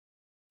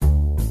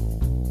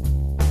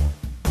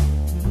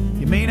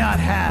may not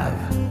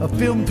have a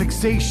film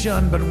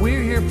fixation, but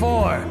we're here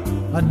for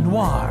a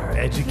noir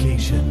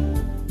education.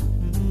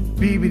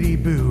 Beebity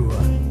boo,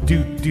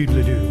 doot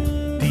doodle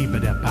doo,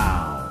 dee-ba-da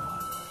pow.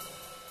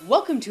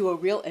 Welcome to A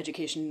Real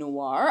Education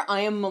Noir. I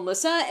am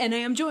Melissa, and I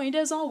am joined,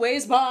 as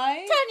always, by...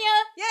 Tanya!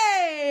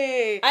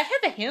 Yay! I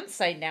have a hand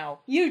sign now.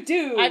 You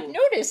do! I've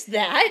noticed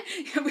that.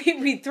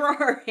 we throw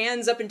our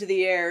hands up into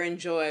the air in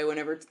joy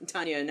whenever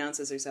Tanya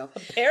announces herself.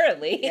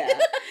 Apparently. Yeah.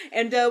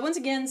 And once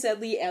again,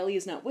 sadly, Allie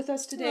is not with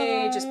us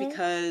today, just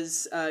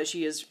because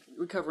she is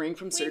recovering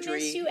from surgery. We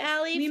miss you,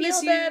 Allie. We Feel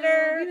miss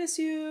better. You. We miss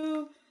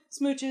you.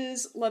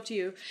 Smooches. Love to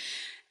you.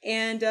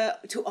 And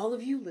to all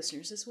of you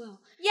listeners as well.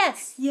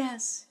 Yes.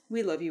 Yes.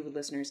 We love you,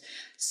 listeners.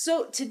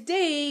 So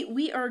today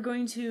we are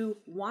going to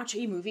watch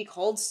a movie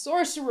called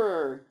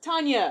Sorcerer.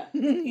 Tanya,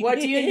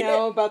 what do you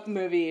know about the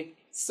movie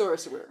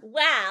Sorcerer?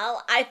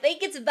 Well, I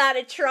think it's about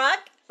a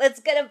truck that's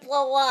gonna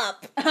blow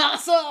up.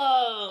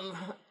 Awesome!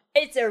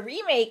 It's a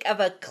remake of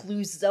a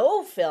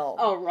Clouseau film.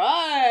 All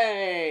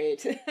right.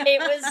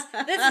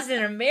 This is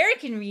an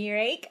American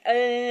remake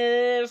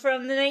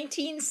from the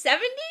 1970s?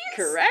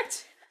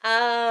 Correct.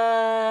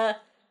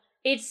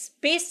 It's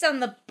based on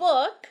the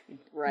book,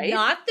 right?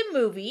 Not the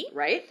movie,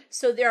 right?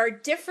 So there are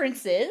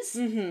differences.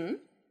 Mm-hmm.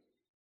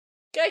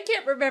 I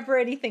can't remember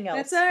anything else.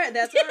 That's all right.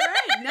 That's all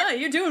right. No,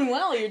 you're doing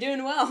well. You're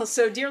doing well.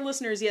 So, dear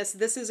listeners, yes,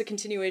 this is a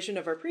continuation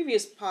of our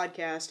previous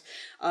podcast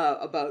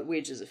about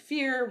Wages of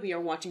Fear. We are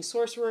watching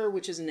Sorcerer,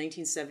 which is a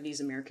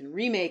 1970s American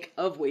remake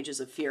of Wages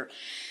of Fear.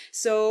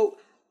 So,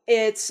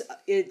 it's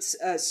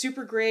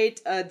super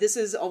great. This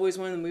is always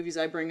one of the movies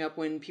I bring up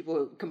when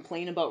people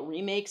complain about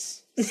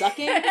remakes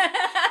sucking.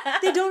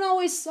 They don't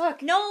always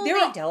suck. No, they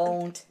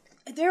don't.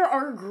 There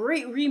are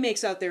great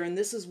remakes out there, and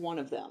this is one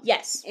of them.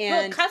 Yes.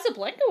 And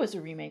Casablanca was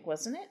a remake,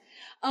 wasn't it?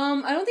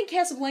 I don't think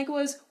Casablanca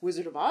was.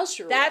 Wizard of Oz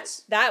sure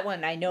was. That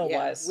one I know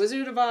was.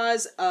 Wizard of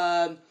Oz.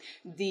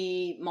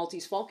 The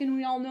Maltese Falcon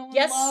we all know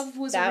and love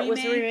was a remake. That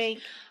was a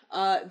remake.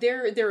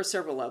 There are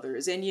several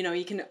others, and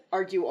you can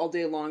argue all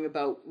day long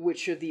about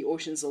which of the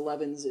Ocean's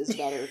 11s is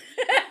better.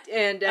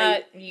 And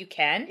you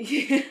can.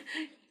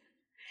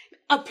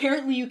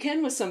 Apparently you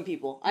can with some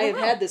people. I have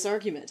had this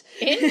argument.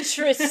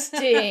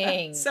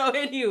 Interesting. So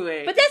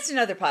anyway. But that's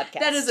another podcast.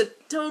 That is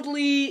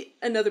totally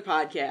another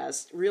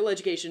podcast. Real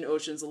Education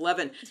Ocean's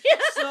 11.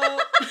 So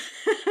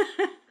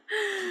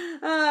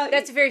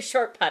that's a very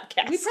short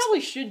podcast. We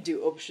probably should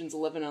do Ocean's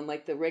 11 on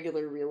like the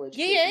regular Real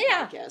Education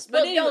podcast.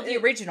 But anyway, the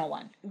original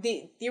one.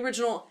 The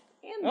original.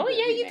 And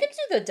you can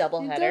do the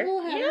doubleheader.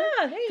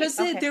 Yeah, because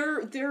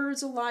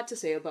there's a lot to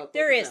say about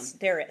there both is. of them.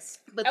 There is.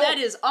 But that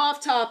is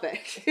off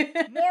topic.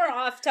 More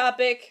off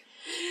topic.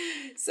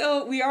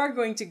 So we are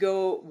going to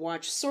go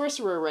watch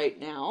Sorcerer right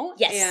now.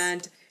 Yes.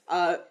 And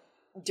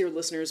dear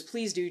listeners,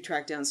 please do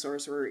track down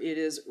Sorcerer. It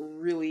is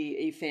really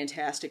a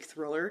fantastic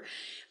thriller.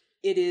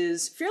 It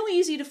is fairly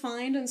easy to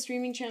find on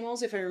streaming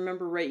channels. If I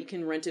remember right, you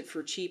can rent it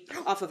for cheap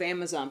off of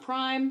Amazon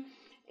Prime.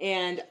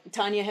 And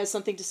Tanya has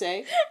something to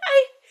say.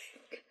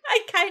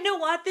 I kind of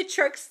want the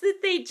trucks that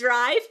they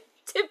drive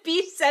to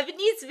be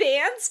 70s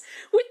vans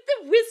with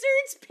the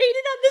wizards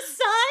painted on the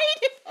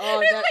side.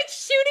 Oh, and like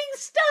shooting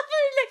stuff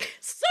and like,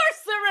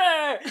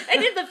 Sorcerer!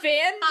 And then the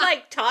van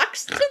like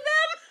talks to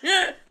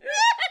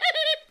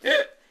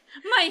them.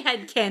 My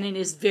headcanon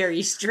is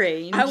very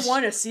strange. I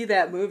want to see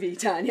that movie,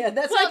 Tanya.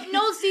 That's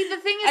see, the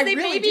thing is,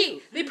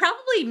 they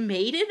probably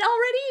made it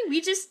already. We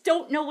just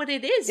don't know what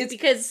it is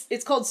because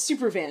it's called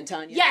Supervan,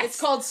 Tanya. Yes,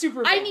 it's called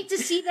Supervan. I need to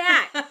see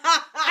that.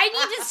 I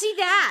need to see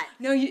that.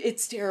 No,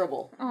 it's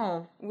terrible.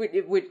 Oh,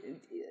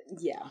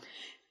 yeah.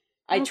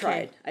 I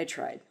tried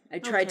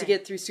to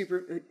get through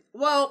Super.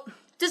 Well,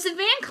 does the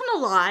van come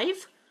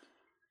alive?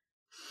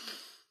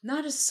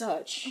 Not as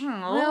such.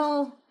 Oh.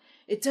 Well,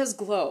 it does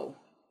glow.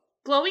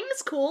 Glowing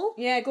is cool.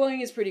 Yeah,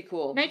 glowing is pretty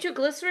cool.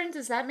 Nitroglycerin,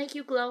 does that make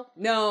you glow?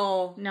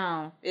 No.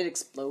 No. It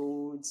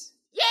explodes.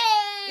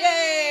 Yay!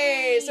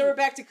 Yay! So we're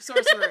back to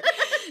Sorcerer.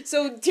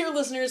 So, dear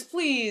listeners,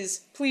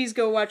 please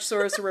go watch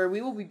Sorcerer.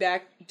 We will be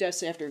back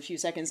just after a few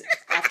seconds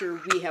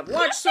after we have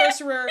watched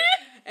Sorcerer,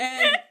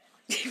 and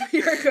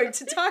we are going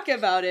to talk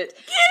about it,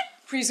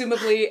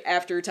 presumably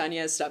after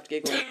Tanya has stopped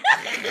giggling. Good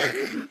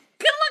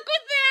luck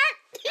with that!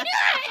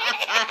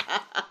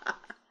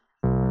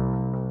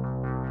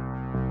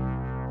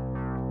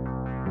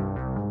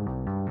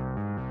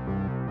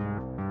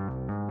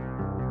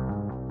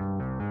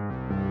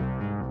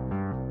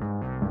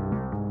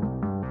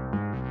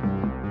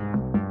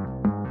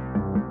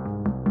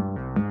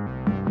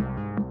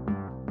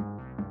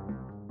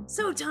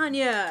 So,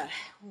 Tanya,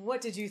 what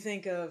did you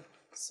think of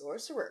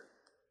Sorcerer?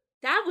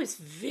 That was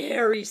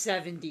very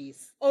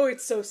 70s. Oh,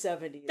 it's so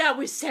 70s. That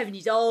was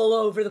 70s all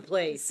over the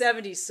place.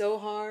 70s so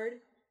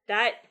hard.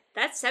 That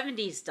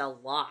 70s a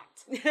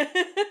lot. And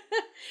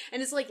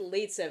it's like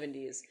late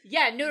 70s.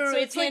 Yeah, no, so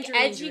it's like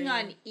edging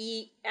Dream.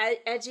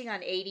 edging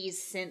on 80s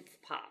synth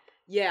pop.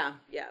 Yeah.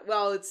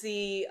 Well, it's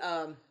the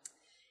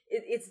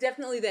it's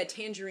definitely that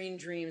Tangerine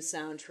Dream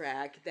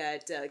soundtrack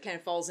that kind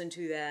of falls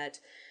into that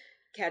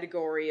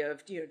category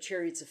of,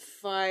 Chariots of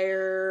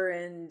Fire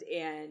and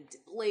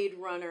Blade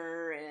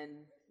Runner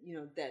and,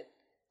 that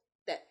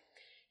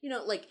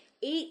like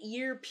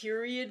 8-year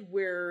period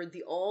where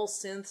the all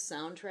synth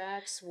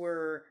soundtracks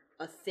were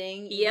a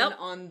thing even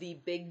on the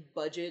big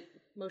budget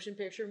motion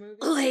picture movies.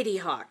 Lady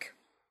Hawk.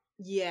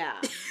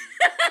 Yeah.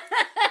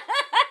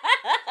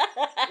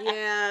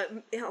 Yeah.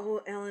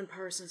 Oh, Alan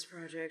Parsons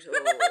Project.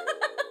 Oh.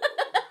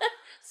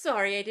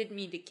 Sorry, I didn't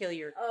mean to kill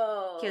your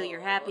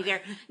happy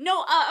there.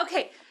 No,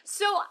 okay.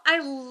 So I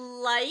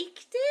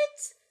liked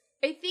it.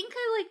 I think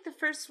I liked the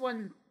first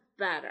one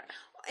better.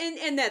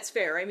 And that's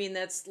fair. I mean,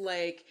 that's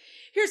like,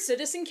 here's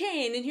Citizen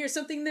Kane, and here's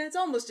something that's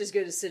almost as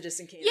good as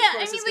Citizen Kane. Yeah,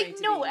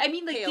 I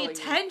mean, the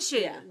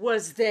tension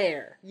was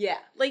there. Yeah.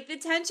 Like, the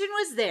tension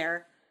was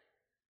there.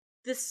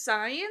 The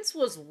science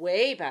was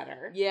way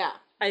better. Yeah.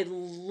 I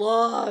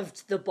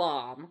loved the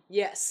bomb.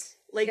 Yes.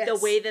 Like, the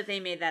way that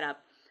they made that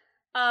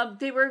up.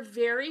 They were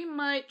very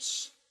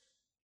much...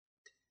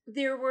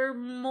 There were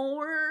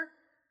more...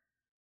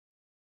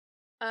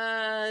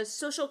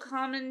 social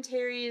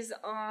commentaries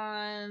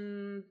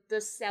on the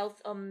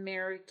South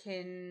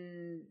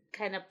American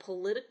kind of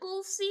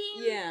political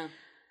scene. Yeah.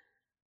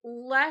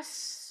 Less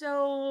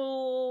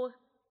so,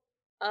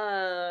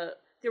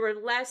 there were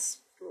less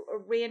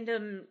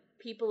random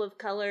people of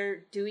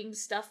color doing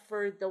stuff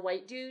for the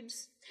white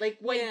dudes. Like,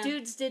 white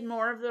dudes did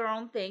more of their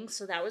own thing,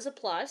 so that was a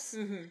plus.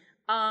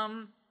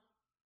 Mm-hmm.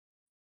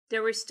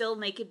 There were still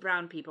naked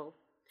brown people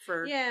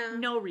for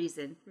no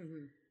reason.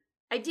 Mm-hmm.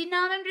 I did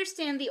not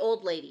understand the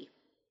old lady.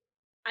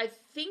 I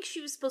think she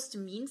was supposed to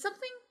mean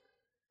something?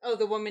 Oh,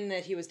 the woman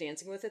that he was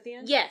dancing with at the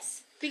end?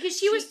 Yes. Because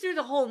she was through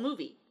the whole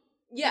movie.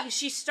 Yeah.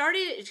 She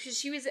started, because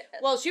she was...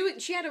 Well,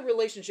 she had a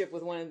relationship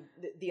with one of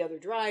the other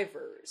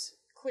drivers,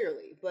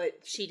 clearly, but...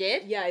 She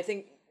did? Yeah, I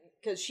think,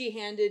 because she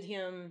handed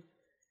him...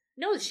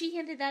 No, she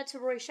handed that to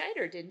Roy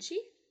Scheider, didn't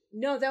she?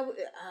 No, that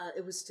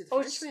it was to the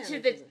Frenchman.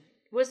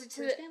 Was it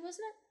to Frenchman,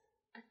 wasn't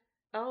it?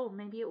 Oh,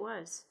 maybe it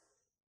was.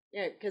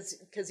 Yeah,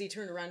 because he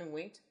turned around and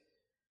winked.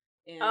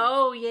 And,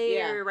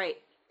 yeah, you're right.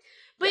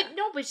 But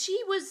no, but she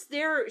was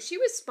there. She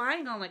was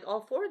spying on like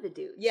all 4 of the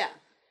dudes. Yeah.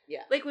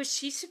 Like, was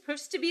she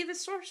supposed to be the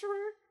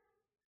sorcerer?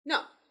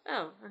 No.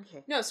 Oh,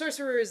 okay. No,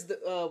 Sorcerer is the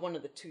one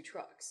of the 2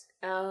 trucks.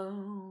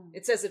 Oh.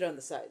 It says it on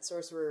the side.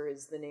 Sorcerer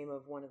is the name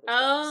of one of the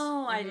trucks.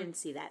 Oh, I didn't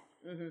see that.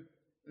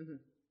 Mm-hmm. Mm-hmm.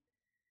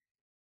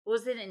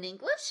 Was it in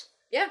English?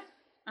 Yeah.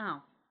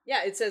 Oh.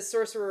 Yeah, it says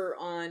Sorcerer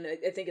on,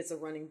 I think it's a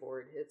running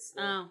board. It's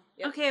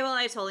okay, well,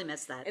 I totally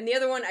missed that. And the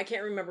other one, I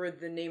can't remember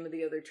the name of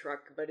the other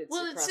truck, but it's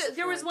across the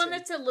there was one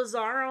that said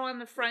Lazaro on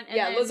the front.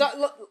 And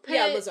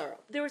Lazaro.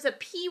 There was a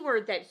P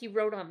word that he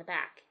wrote on the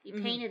back. He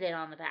painted it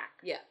on the back.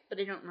 Yeah. But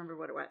I don't remember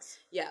what it was.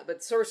 Yeah,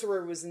 but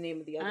Sorcerer was the name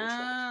of the other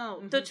truck.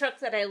 Oh, the truck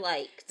that I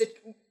liked.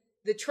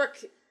 The truck...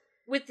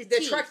 With the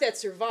teeth. Truck that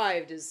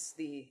survived is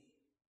the...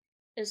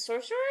 Is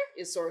Sorcerer?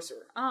 Is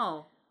Sorcerer.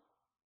 Oh.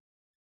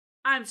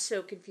 I'm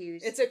so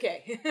confused. It's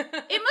okay.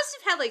 It must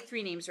have had like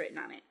 3 names written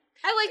on it.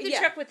 I like the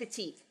truck with the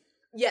teeth.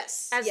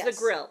 Yes. As the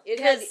grill. It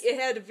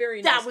had a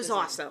very nice That was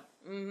design. awesome.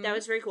 Mm-hmm. That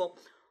was very cool.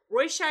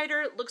 Roy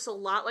Scheider looks a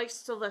lot like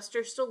Sylvester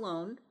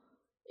Stallone,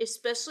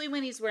 especially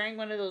when he's wearing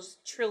one of those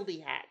trilby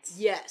hats.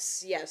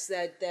 Yes.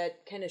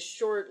 That kind of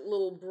short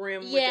little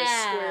brim with a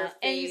square face.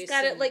 And he's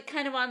got it like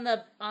kind of on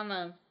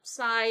the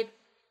side.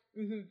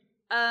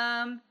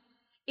 Mm-hmm.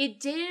 It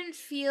didn't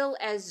feel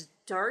as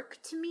dark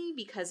to me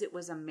because it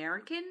was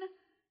American.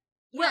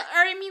 Yeah. Well,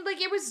 or I mean, like,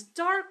 it was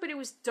dark, but it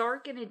was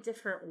dark in a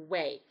different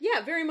way.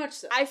 Yeah, very much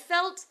so. I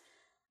felt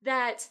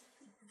that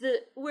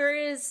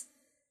whereas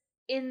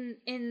in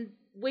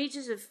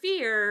Wages of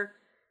Fear,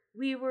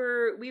 we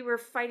were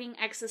fighting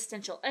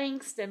existential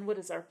angst and what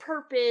is our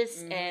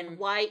purpose and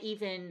why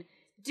even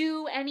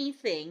do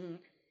anything.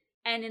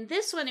 And in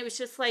this one, it was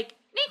just like,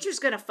 nature's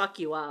gonna fuck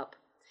you up.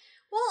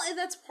 Well, and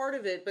that's part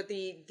of it, but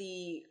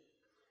the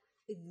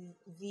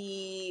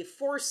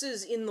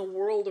forces in the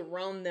world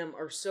around them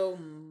are so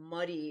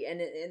muddy,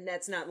 and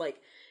that's not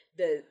like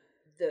the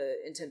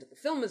intent of the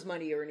film is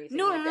muddy or anything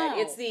like that.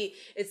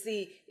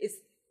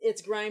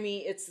 It's grimy.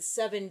 It's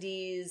the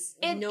 70s.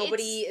 And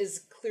nobody is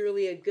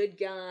clearly a good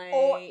guy.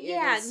 Oh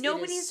yeah,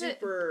 nobody's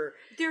super.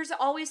 There's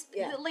always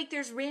like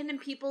there's random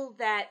people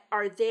that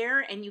are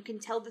there, and you can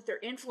tell that they're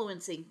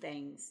influencing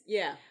things.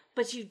 Yeah.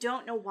 But you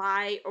don't know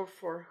why or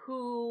for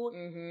who,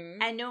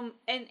 and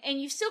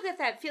you still get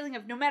that feeling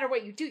of no matter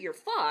what you do, you're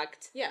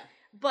fucked. Yeah.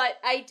 But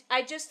I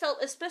just felt,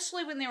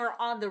 especially when they were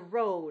on the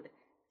road,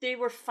 they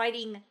were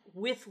fighting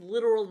with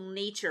literal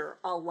nature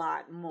a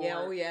lot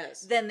more.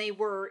 Than they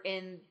were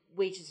in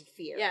Wages of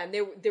Fear. Yeah, and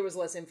there was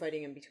less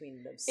infighting in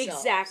between themselves.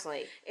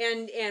 Exactly.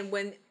 And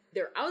when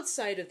they're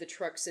outside of the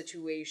truck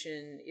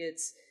situation,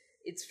 it's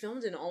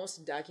filmed in almost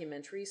a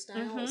documentary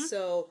style.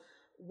 So.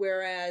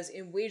 Whereas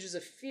in Wages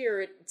of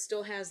Fear, it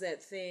still has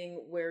that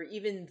thing where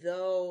even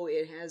though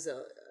it has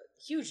a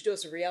huge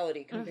dose of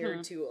reality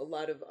compared to a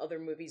lot of other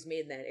movies made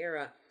in that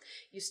era,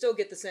 you still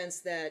get the sense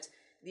that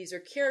these are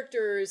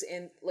characters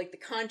and like the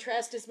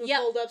contrast has been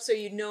pulled up so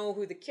you know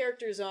who the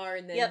characters are,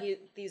 and then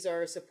these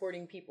are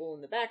supporting people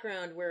in the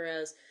background.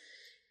 Whereas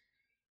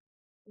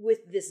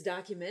with this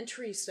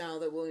documentary style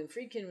that William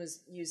Friedkin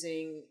was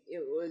using,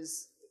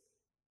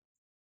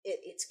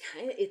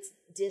 it's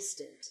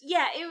distant.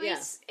 Yeah, it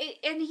was,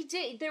 and he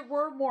did. There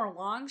were more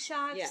long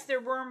shots. Yeah. There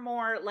were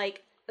more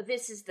like,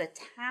 this is the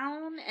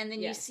town, and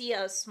then you see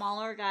a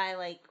smaller guy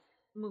like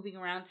moving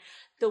around.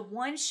 The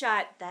one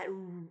shot that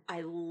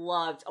I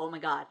loved, oh my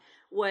god,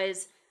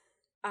 was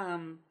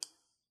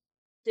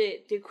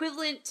the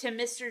equivalent to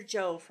Mr.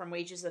 Joe from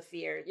Wages of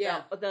Fear.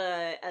 Yeah.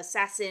 The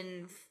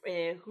assassin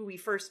who we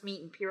first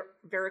meet in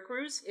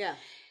Veracruz. Yeah.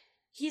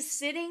 He's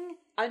sitting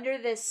under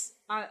this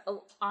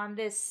on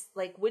this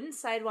like wooden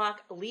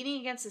sidewalk, leaning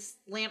against this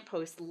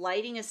lamppost,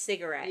 lighting a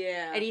cigarette.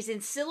 Yeah. And he's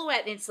in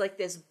silhouette, and it's like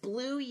this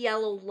blue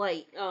yellow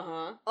light.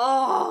 Uh-huh.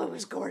 Oh, it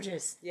was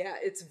gorgeous. Yeah,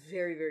 it's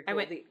very, very cool. I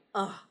went,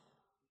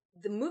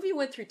 The movie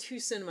went through 2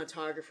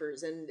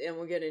 cinematographers, and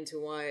we'll get into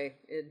why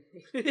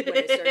when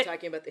I start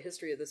talking about the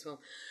history of this film.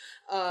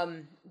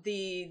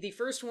 The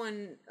first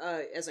one,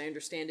 as I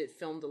understand it,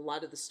 filmed a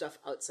lot of the stuff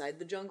outside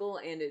the jungle,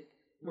 and it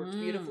worked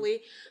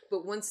beautifully.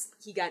 But once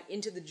he got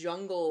into the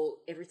jungle,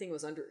 everything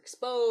was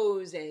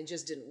underexposed, and it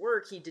just didn't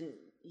work.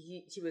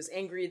 He was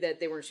angry that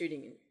they weren't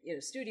shooting in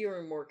a studio or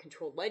in more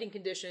controlled lighting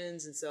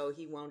conditions, and so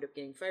he wound up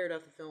getting fired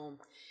off the film.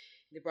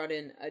 They brought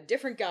in a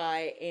different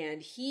guy,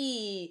 and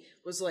he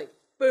was like,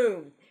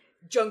 boom,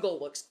 jungle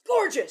looks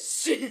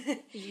gorgeous.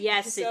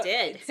 Yes, it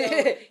did.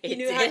 So He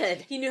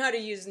knew how to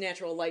use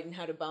natural light and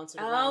how to bounce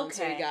it around.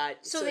 Okay.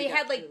 So they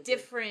had like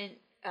different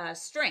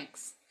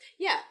strengths.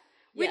 Yeah.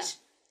 Which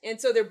and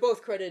so they're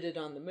both credited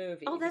on the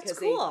movie. Oh, that's because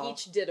cool. They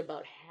each did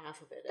about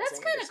half of it. That's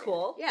kind of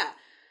cool. Yeah.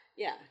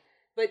 Yeah.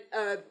 But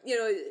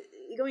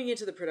going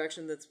into the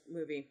production of this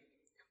movie,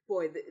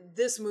 boy,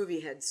 this movie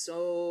had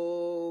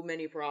so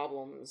many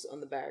problems on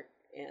the back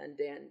and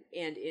in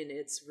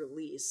its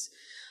release.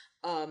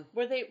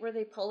 Were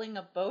they pulling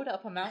a boat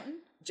up a mountain?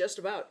 Just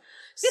about.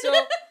 So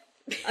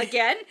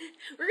again,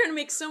 we're gonna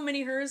make so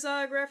many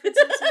Herzog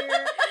references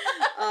here.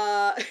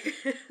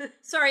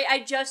 Sorry,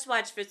 I just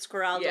watched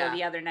Fitzcarraldo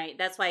the other night.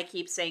 That's why I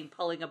keep saying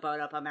pulling a boat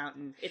up a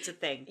mountain. It's a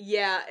thing.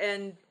 Yeah,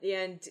 and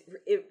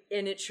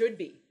it should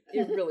be.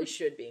 It really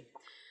should be.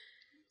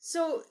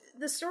 So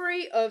the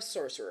story of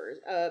Sorcerer,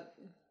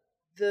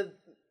 the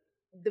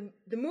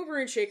mover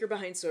and shaker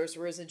behind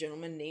Sorcerer is a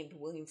gentleman named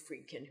William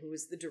Friedkin, who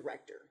is the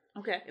director.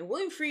 Okay. And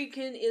William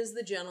Friedkin is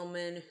the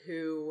gentleman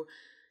who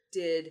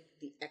did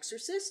The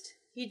Exorcist.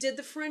 He did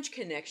The French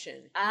Connection.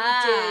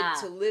 He did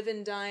To Live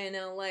and Die in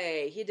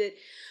L.A. He did...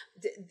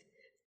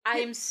 I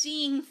am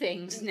seeing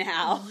things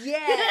now.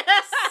 Yes.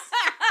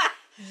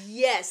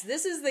 Yes,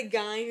 this is the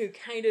guy who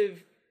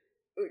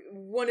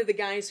one of the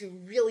guys who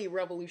really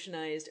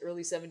revolutionized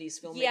early 70s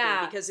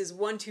filmmaking because his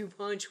 1-2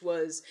 punch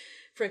was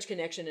French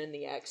Connection and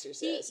The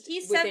Exorcist.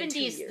 He's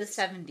 70s, the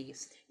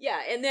 70s.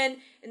 Yeah, and then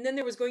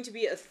there was going to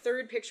be a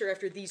third picture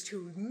after these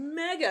 2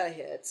 mega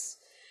hits,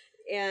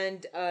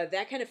 and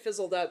that kind of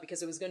fizzled out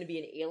because it was going to be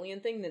an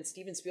alien thing. Then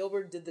Steven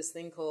Spielberg did this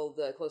thing called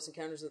Close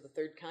Encounters of the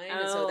Third Kind,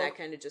 and so that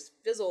kind of just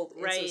fizzled.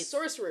 And so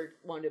Sorcerer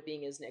wound up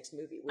being his next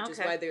movie, which is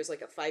why there's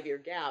like a 5-year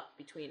gap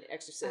between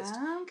Exorcist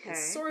and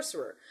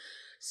Sorcerer.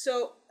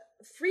 So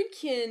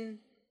Friedkin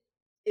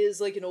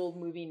is like an old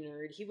movie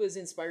nerd. He was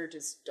inspired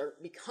to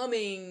start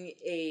becoming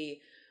a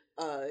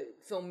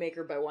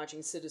filmmaker by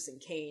watching Citizen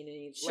Kane,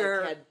 and he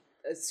had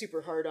a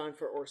super hard on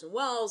for Orson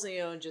Welles,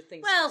 and just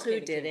things. Well, who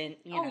didn't?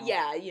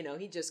 Yeah,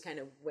 he just kind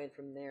of went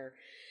from there,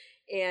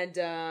 and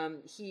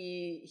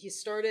he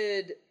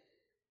started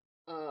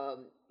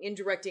in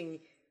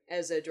directing.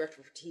 As a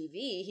director for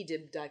TV, he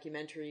did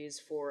documentaries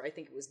for, I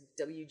think it was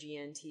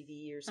WGN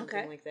TV or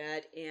something like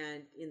that,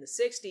 and in the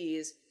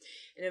 60s,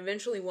 and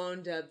eventually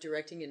wound up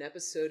directing an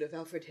episode of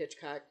Alfred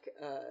Hitchcock,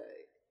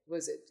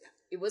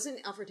 it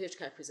wasn't Alfred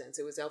Hitchcock Presents,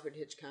 it was Alfred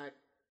Hitchcock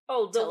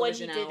the one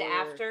he did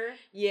after?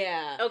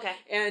 Yeah. Okay.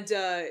 And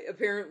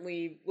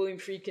apparently William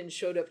Friedkin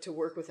showed up to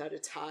work without a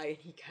tie, and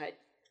he got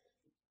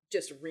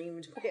just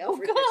reamed by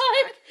Alfred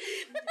Hitchcock.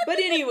 But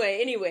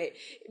anyway,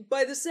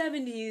 by the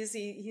 70s,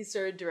 he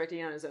started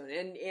directing on his own,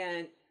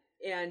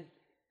 and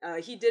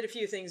he did a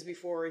few things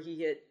before he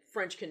hit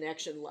French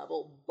Connection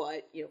level.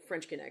 But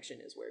French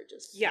Connection is where it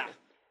just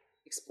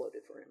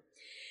exploded for him.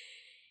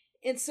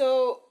 And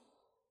so,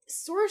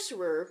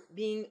 Sorcerer,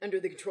 being under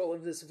the control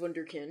of this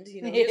wunderkind,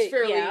 he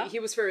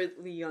was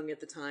fairly young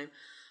at the time.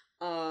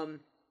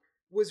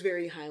 Was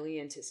very highly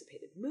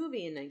anticipated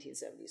movie in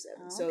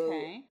 1977. So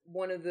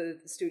one of the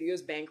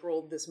studios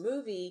bankrolled this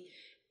movie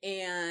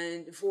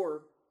and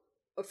for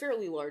a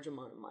fairly large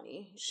amount of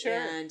money. Sure.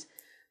 And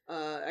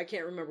I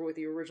can't remember what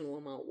the original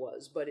amount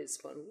was, but it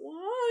spun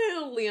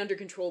wildly under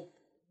control,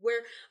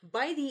 where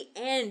by the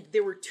end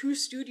there were 2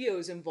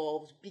 studios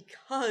involved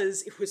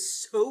because it was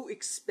so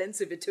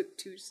expensive. It took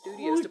 2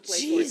 studios to play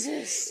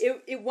Jesus. for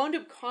it. It wound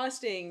up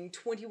costing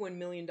 $21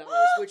 million,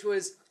 which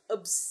was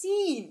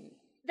obscene.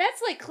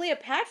 That's like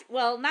Cleopatra.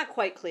 Well, not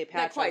quite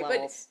Cleopatra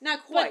levels. But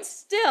not quite. But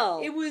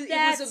still, it was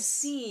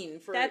obscene.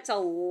 That's a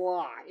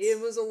lot.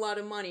 It was a lot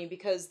of money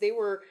because they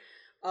were,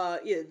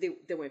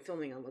 they went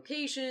filming on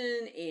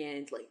location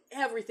and like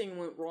everything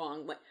went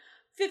wrong.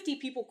 50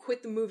 people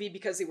quit the movie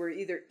because they were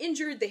either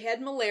injured, they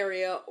had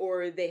malaria,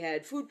 or they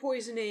had food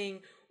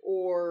poisoning,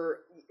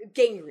 or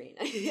gangrene.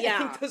 Yeah. I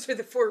think those were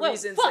the four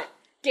reasons. Fuck.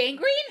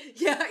 Gangrene?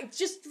 Yeah,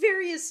 just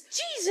various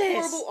Jesus.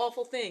 horrible,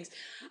 awful things.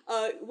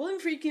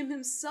 William Friedkin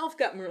himself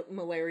got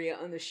malaria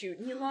on the shoot,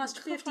 and he lost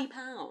 50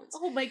 pounds.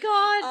 Oh my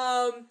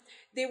god.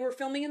 They were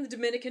filming in the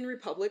Dominican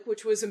Republic,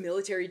 which was a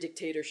military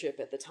dictatorship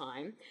at the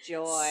time.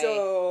 Joy.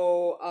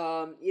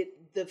 So,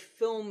 the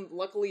film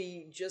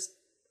luckily just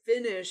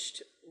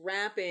finished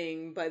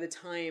wrapping by the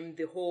time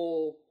the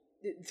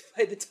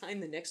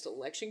next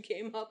election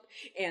came up,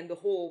 and the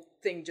whole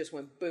thing just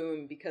went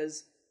boom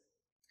because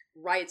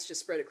riots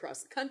just spread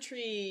across the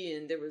country,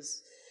 and there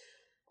was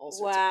all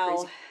sorts of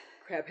crazy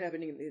crap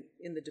happening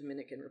in the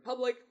Dominican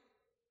Republic.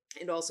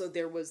 And also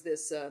there was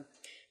this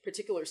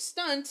particular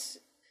stunt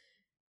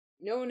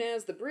known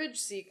as the bridge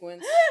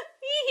sequence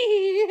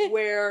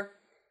where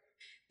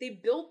they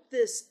built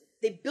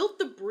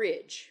the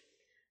bridge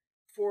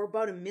for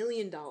about $1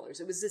 million.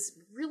 It was this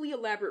really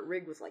elaborate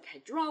rig with like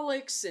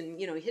hydraulics and,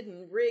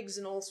 hidden rigs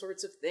and all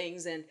sorts of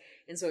things, and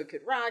so it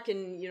could rock,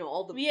 and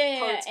all the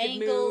parts could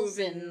move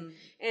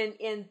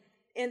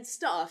and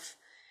stuff.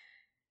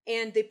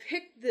 And they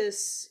picked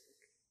this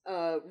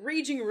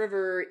raging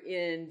river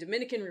in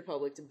Dominican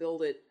Republic to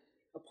build it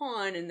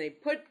upon, and they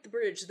put the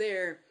bridge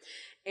there,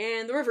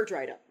 and the river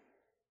dried up.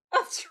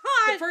 That's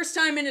right. The first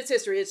time in its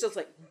history, it's just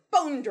like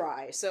bone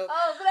dry. So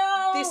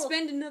they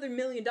spend another $1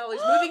 million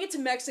moving it to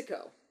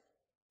Mexico,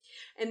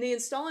 and they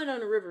install it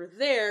on a river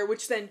there,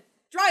 which then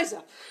dries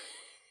up.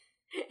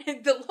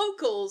 And the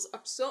locals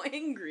are so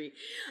angry,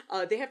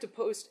 they have to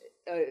post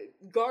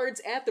guards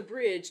at the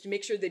bridge to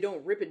make sure they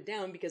don't rip it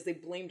down because they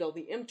blamed all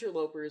the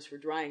interlopers for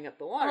drying up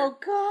the water. Oh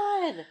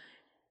god.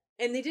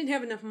 And they didn't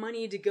have enough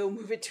money to go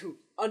move it to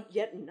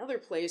yet another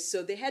place,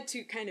 so they had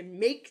to kind of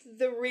make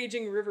the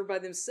raging river by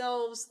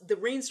themselves. The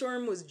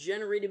rainstorm was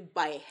generated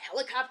by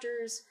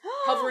helicopters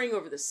hovering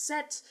over the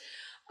set.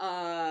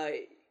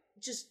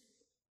 Just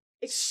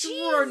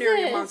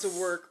extraordinary amounts of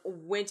work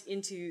went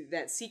into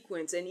that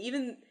sequence, and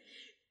even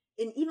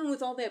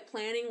with all that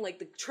planning, like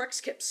the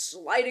trucks kept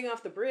sliding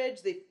off the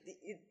bridge. They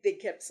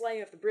kept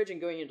sliding off the bridge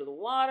and going into the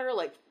water,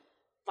 like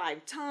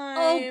 5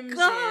 times. Oh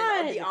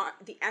god! And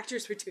the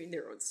actors were doing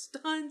their own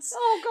stunts.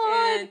 Oh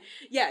god! And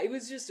yeah, it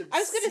was just obscene. I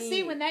was gonna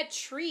say, when that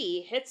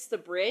tree hits the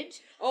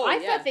bridge, I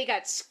thought they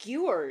got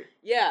skewered.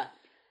 Yeah,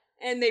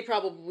 and they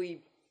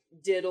probably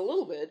did a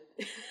little bit.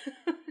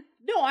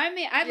 No, I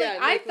mean,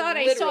 I thought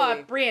literally. I saw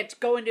a branch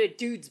go into a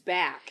dude's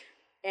back,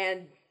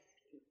 and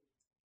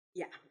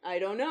yeah, I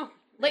don't know.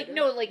 Through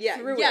it.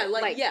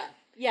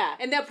 Yeah,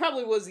 and that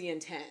probably was the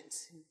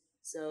intent.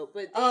 So,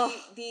 but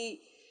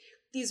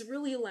these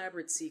really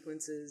elaborate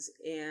sequences,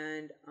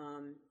 and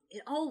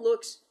it all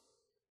looks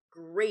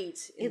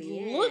great. It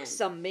looks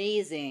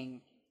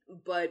amazing.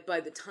 But by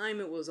the time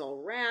it was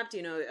all wrapped,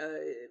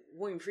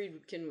 William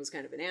Friedkin was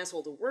kind of an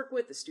asshole to work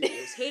with. The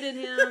studios hated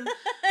him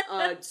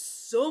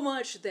so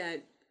much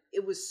that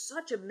it was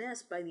such a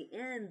mess by the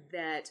end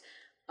that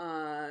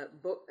I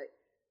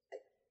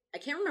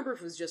can't remember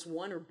if it was just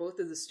one or both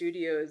of the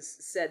studios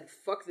said,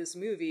 fuck this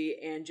movie,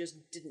 and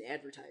just didn't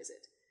advertise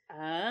it.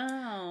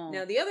 Oh.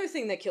 Now, the other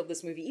thing that killed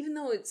this movie, even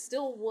though it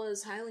still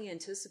was highly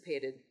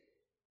anticipated,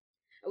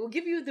 I will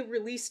give you the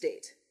release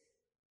date.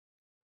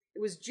 It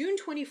was June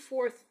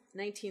 24th,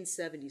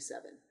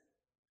 1977.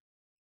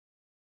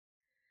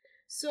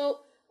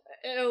 So,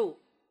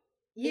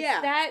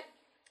 yeah.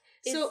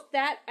 Is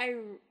that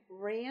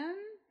Iran?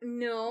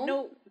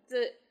 No.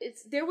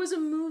 There was a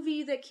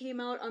movie that came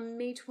out on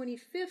May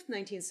 25th,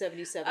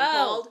 1977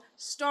 called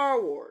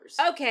Star Wars.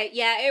 Okay,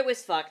 yeah, it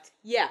was fucked.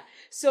 Yeah.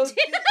 So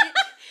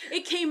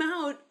it came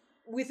out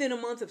within a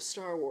month of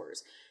Star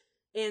Wars.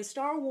 And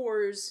Star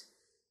Wars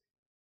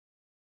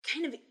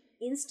kind of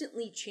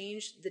instantly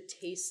changed the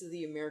tastes of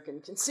the American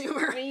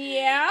consumer.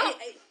 Yeah.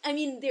 I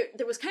mean,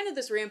 there was kind of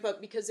this ramp up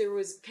because there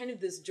was kind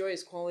of this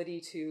joyous quality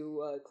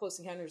to Close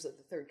Encounters of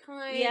the Third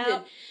Kind.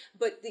 Yeah.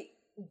 But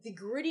the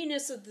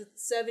grittiness of the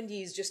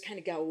 70s just kind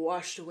of got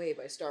washed away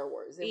by Star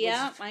Wars.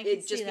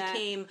 It just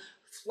became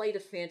flight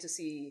of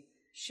fantasy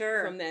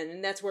from then,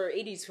 and that's where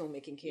 80s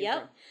filmmaking came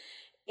from.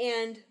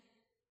 And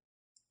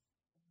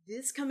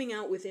this coming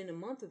out within a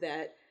month of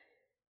that,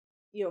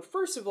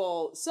 first of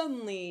all,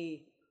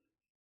 suddenly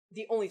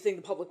the only thing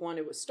the public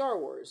wanted was Star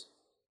Wars,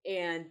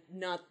 and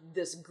not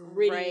this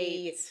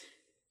gritty,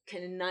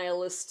 kind of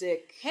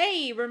nihilistic...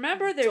 Hey,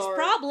 remember, there's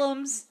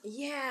problems.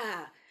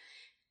 Yeah.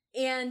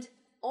 And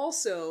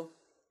also,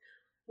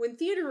 when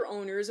theater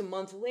owners a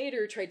month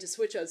later tried to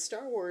switch out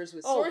Star Wars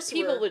with Sorcerer...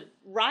 people would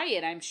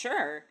riot, I'm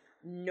sure.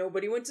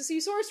 Nobody went to see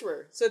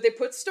Sorcerer, so they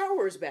put Star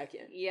Wars back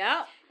in.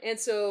 Yeah. And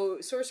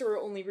so Sorcerer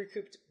only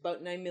recouped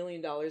about $9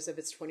 million of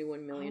its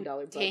 $21 million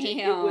budget.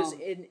 Damn. It was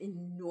an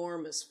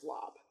enormous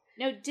flop.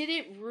 Now, did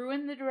it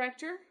ruin the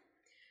director?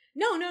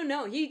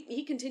 No.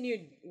 He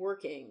continued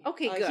working.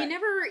 Okay, good.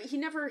 He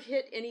never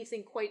hit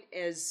anything quite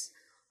as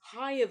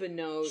high of a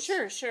note.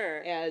 Sure.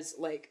 As,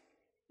 like,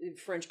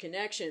 French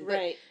Connection. But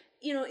right.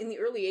 in the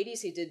early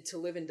 80s, he did To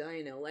Live and Die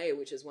in L.A.,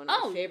 which is one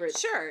of my favorite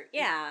sure,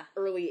 yeah.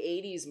 early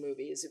 80s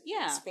movies.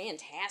 Yeah. It's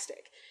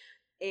fantastic.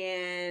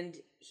 And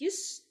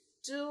he's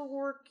still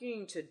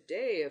working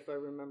today, if I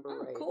remember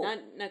right. Cool.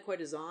 Not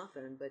quite as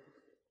often, but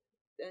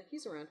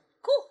he's around.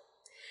 Cool.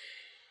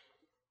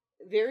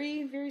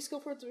 Very, very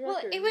skillful director.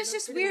 Well, it was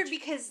just weird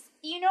because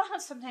you know how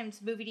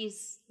sometimes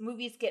movies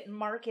get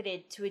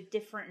marketed to a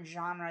different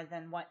genre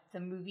than what the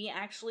movie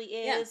actually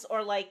is,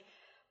 or like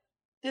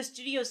the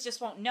studios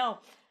just won't know.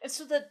 And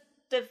so the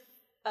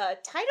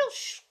title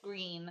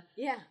screen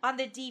on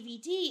the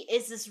DVD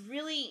is this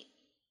really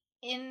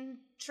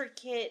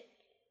intricate,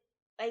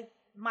 like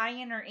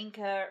Mayan or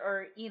Inca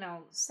or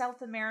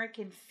South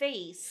American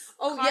face.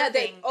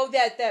 Carving.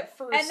 That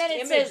first and then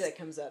it image says, that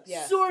comes up.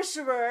 Yeah,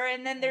 Sorcerer,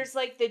 and then there's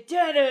like the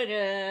da da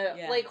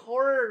da like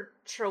horror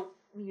trope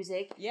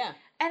music. Yeah,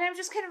 and I'm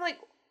just kind of like,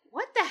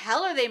 what the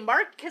hell are they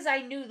because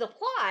I knew the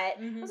plot.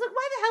 Mm-hmm. I was like,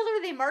 why the hell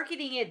are they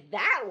marketing it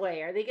that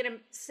way? Are they going to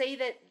say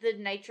that the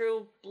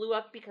nitro blew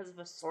up because of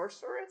a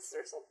sorceress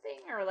or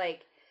something, or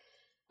like?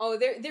 Oh,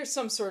 there's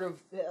some sort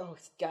of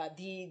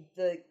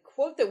the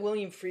quote that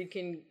William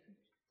Friedkin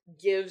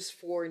gives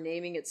for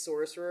naming it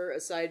Sorcerer,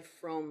 aside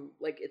from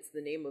like it's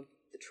the name of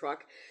the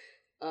truck.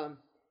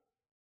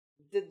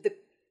 The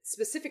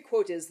specific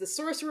quote is, "The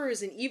sorcerer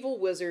is an evil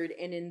wizard,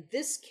 and in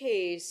this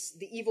case,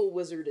 the evil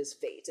wizard is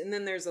fate." And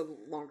then there's a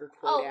longer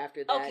quote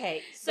after that.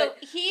 Okay, so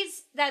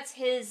that's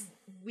his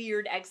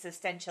weird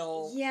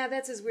existential. Yeah,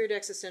 that's his weird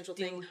existential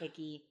thing.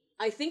 Doohickey.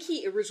 I think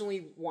he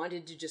originally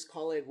wanted to just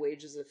call it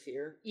Wages of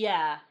Fear.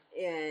 Yeah,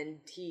 and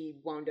he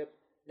wound up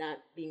not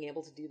being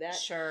able to do that.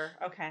 Sure.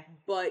 Okay.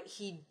 But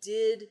he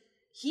did.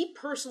 He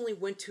personally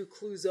went to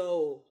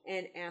Clouseau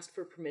and asked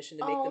for permission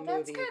to make the movie. Oh,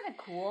 that's kind of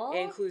cool.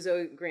 And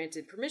Clouseau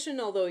granted permission,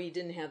 although he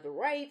didn't have the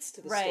rights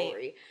to the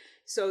story.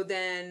 So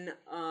then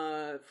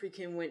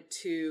Friedkin went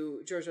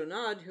to Georges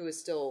Arnaud, who is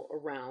still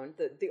around,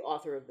 the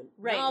author of the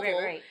novel.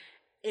 Right.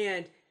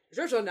 And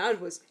Georges Arnaud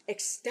was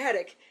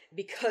ecstatic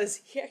because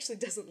he actually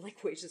doesn't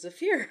like Wages of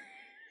Fear.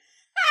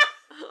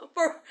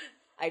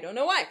 I don't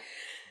know why.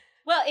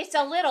 Well, it's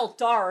a little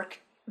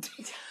dark.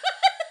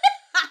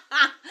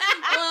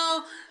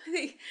 Well,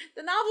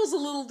 the novel's a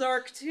little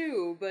dark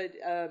too, but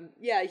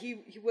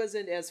he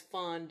wasn't as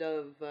fond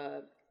of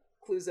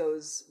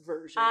Clouseau's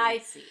version. I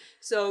see.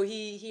 So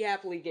he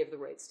happily gave the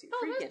rights to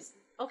Friedkin.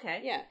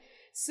 Okay. Yeah.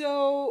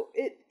 So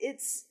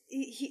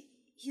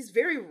he's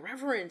very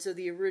reverent of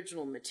the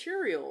original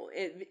material,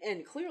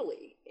 and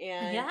clearly,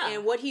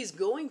 and what he's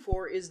going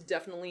for is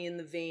definitely in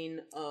the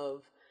vein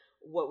of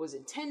what was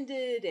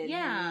intended, and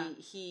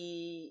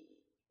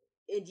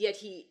and yet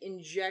he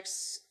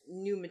injects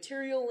new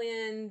material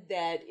in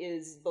that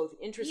is both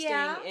interesting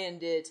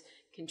and it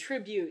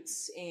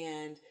contributes,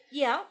 and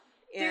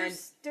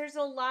there's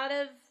a lot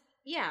of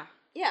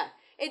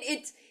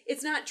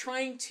it's not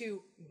trying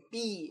to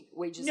be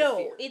Wages of Fear.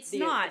 No, it's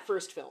not the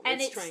first film,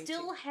 and it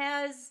still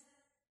has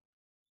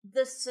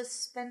the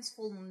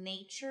suspenseful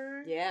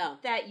nature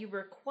that you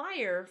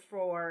require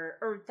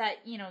or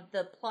that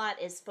the plot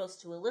is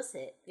supposed to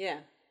elicit. Yeah.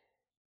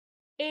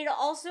 It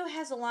also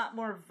has a lot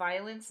more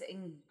violence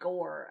and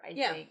gore, I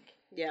think.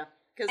 Yeah,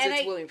 because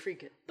it's William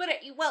Friedkin. But,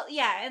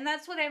 and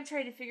that's what I'm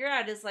trying to figure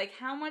out is, like,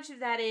 how much of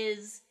that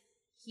is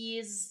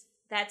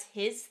that's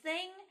his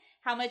thing?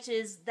 How much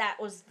is that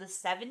was the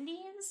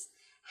 70s?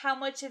 How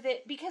much of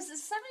it... Because the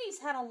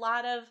 70s had a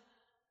lot of...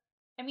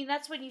 I mean,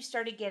 that's when you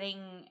started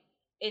getting,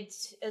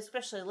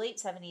 especially late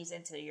 70s,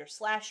 into your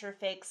slasher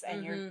fix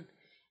and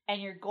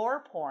your gore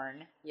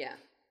porn. Yeah.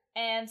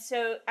 And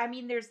so, I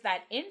mean, there's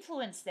that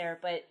influence there,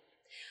 but...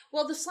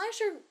 Well, the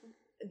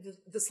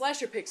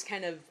slasher picks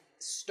kind of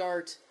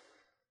start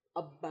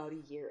about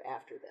a year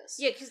after this.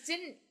 Yeah, because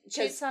didn't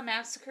Chainsaw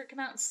Massacre come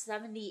out in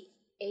 78?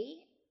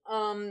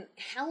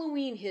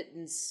 Halloween hit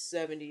in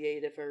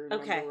 78, if I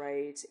remember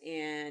right,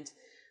 and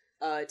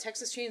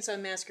Texas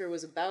Chainsaw Massacre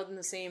was about in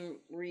the same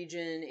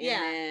region,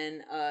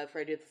 and then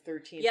Friday the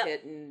 13th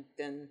hit, and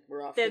then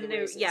we're off to the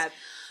races. Yeah,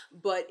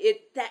 but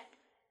that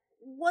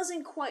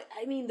wasn't quite.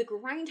 I mean, the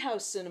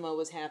grindhouse cinema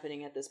was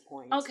happening at this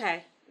point.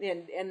 Okay.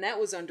 And that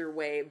was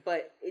underway,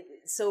 but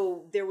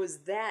so there was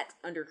that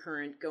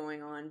undercurrent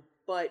going on.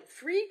 But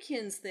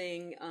Friedkin's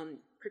thing,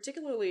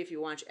 particularly if you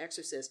watch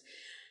Exorcist,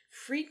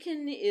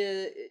 Friedkin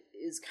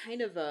is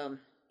kind of a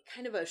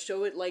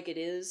show it like it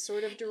is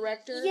sort of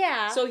director.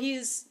 Yeah. So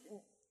his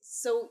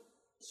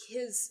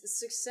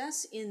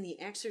success in The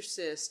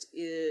Exorcist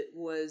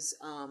was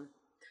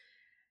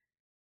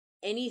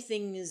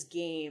anything is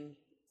game.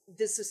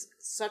 This is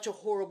such a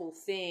horrible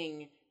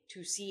thing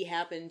to see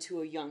happen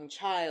to a young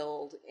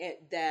child, and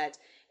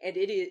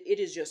it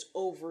is just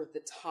over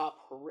the top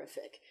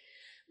horrific.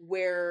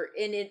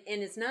 And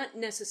it's not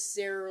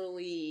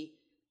necessarily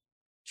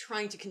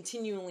trying to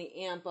continually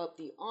amp up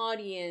the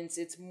audience.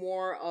 It's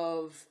more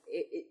of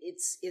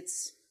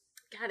it's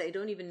God, I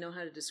don't even know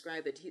how to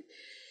describe it.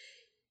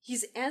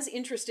 He's as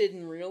interested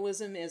in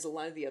realism as a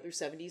lot of the other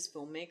 70s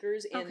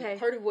filmmakers, and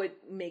part of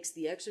what makes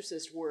The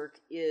Exorcist work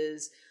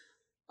is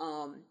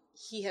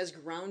he has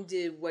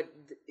grounded what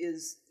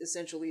is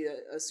essentially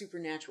a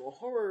supernatural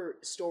horror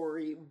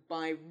story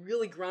by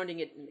really grounding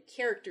it in the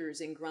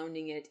characters and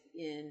grounding it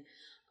in,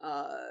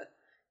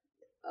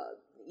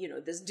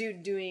 this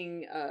dude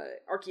doing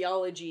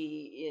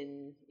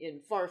archaeology in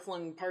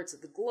far-flung parts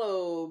of the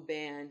globe,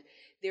 and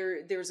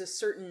there's a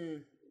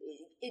certain,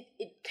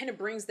 it kind of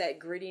brings that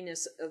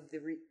grittiness of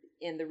the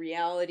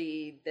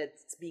reality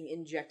that's being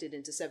injected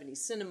into 70s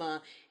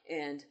cinema,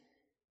 and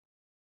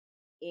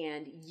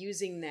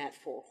using that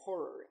for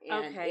horror.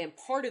 And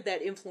part of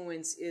that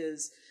influence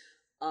is,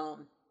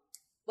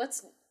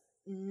 let's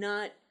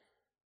not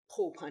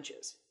pull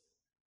punches.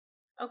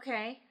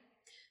 Okay.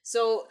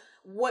 So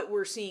what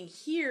we're seeing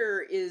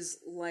here is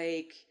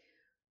like,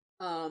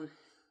 kind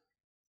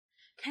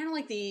of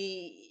like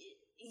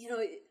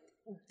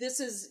this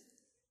is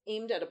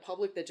aimed at a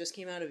public that just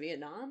came out of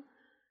Vietnam.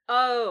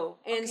 Oh,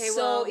 and okay,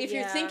 so if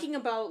you're thinking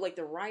about like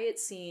the riot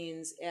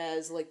scenes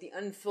as like the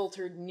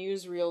unfiltered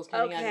newsreels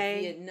coming out of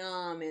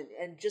Vietnam,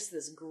 and just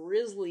this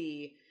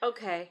grisly,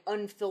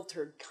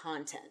 unfiltered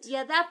content.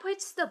 Yeah, that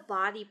puts the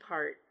body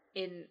part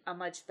in a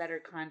much better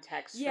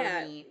context for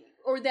me.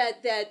 Or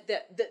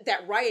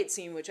that riot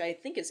scene, which I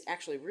think is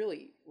actually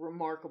really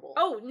remarkable.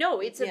 Oh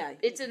no, it's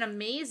an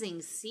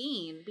amazing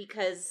scene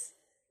because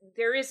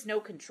there is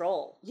no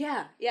control.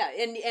 Yeah,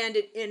 and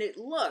it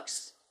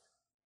looks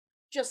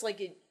just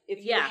like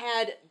if you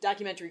had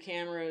documentary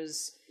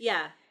cameras.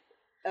 Yeah.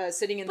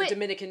 Sitting in the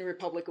Dominican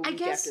Republic a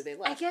week after they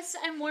left. I guess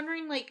I'm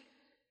wondering, like,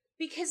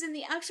 because in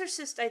The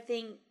Exorcist, I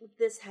think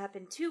this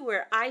happened too,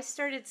 where I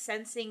started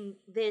sensing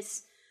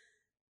this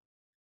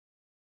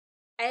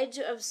edge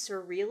of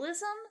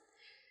surrealism.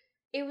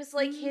 It was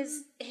like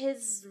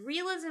his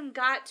realism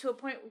got to a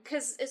point,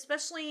 because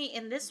especially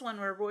in this one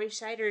where Roy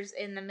Scheider's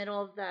in the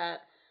middle of the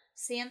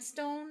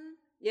sandstone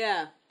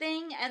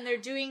thing, and they're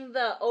doing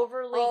the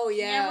overlay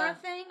camera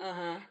thing.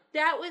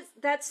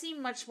 That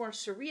seemed much more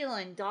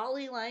surreal and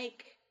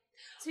Dolly-like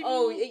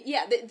to me.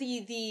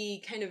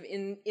 The kind of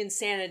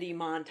insanity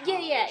montage.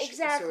 Yeah,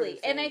 exactly. Sort of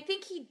thing. And I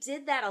think he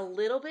did that a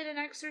little bit in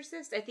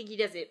Exorcist. I think he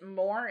does it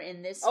more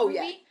in this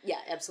movie. Yeah,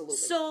 absolutely.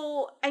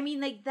 So, I mean,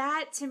 like,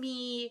 that to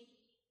me,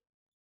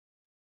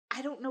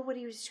 I don't know what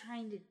he was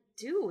trying to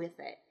do with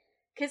it.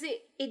 Because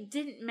it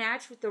didn't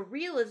match with the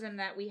realism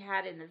that we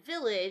had in The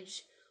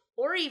Village,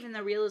 or even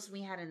the realism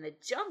we had in The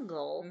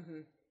Jungle.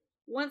 Mm-hmm.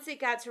 Once it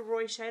got to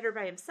Roy Scheider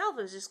by himself,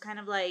 it was just kind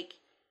of like,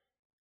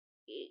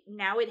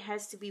 now it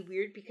has to be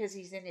weird because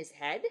he's in his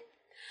head.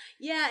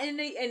 Yeah, and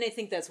I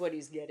think that's what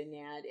he's getting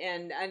at,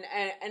 and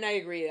I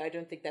agree. I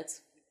don't think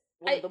that's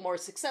one of the more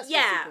successful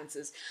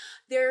sequences.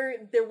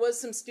 There was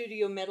some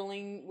studio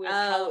meddling with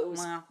how it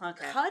was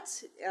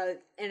cut,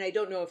 and I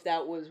don't know if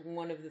that was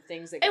one of the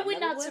things that got it would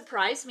not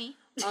surprise me.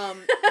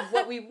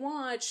 What we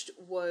watched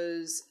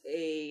was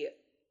a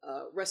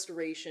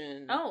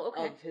restoration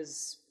of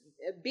his,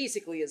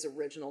 basically his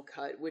original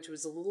cut, which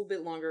was a little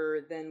bit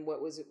longer than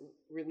what was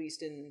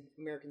released in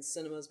American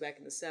cinemas back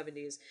in the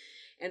 70s.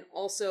 And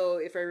also,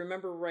 if I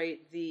remember right,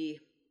 the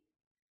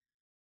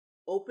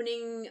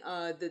opening,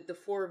 the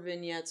 4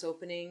 vignettes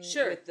opening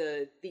with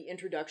the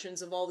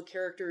introductions of all the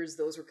characters,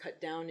 those were cut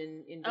down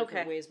in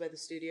different ways by the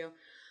studio.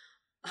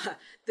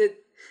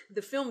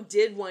 The film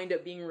did wind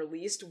up being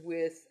released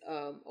with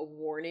a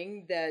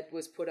warning that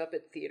was put up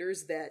at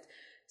theaters that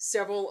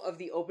several of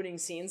the opening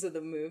scenes of the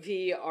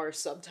movie are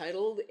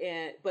subtitled,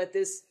 but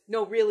this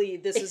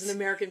is an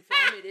American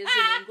film. It is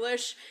in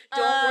English.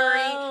 Don't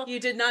worry, you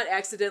did not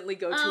accidentally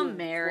go to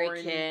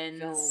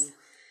Americans. A foreign film.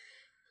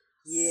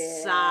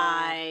 Yeah.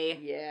 Sigh.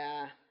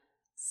 Yeah.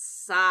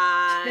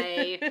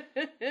 Sigh.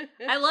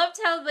 I loved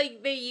how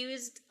they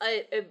used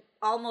a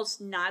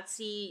almost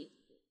Nazi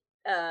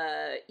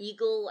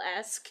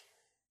eagle-esque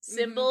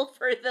symbol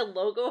for the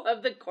logo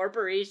of the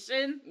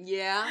corporation.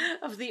 Yeah.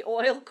 Of the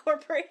oil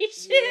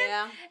corporation.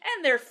 Yeah.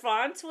 And their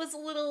font was a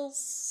little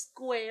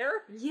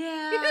square.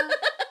 Yeah.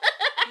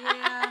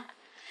 Yeah.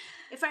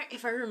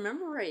 If I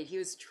remember right, he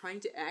was trying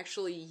to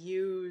actually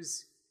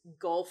use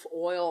Gulf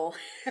oil.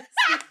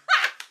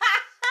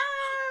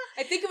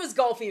 I think it was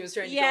Gulf he was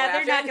trying to go after. Yeah,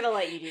 they're not going to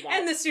let you do that.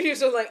 And the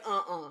studios were like,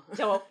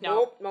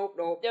 Nope.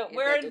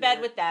 We're in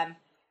bed with them.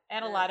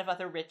 And a lot of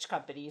other rich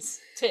companies.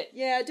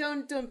 Yeah,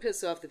 don't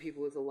piss off the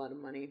people with a lot of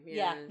money. We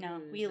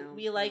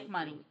like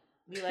money.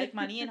 We like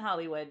money in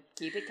Hollywood.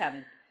 Keep it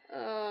coming.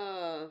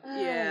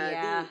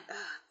 The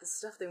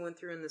stuff they went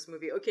through in this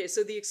movie. Okay,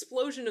 so the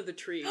explosion of the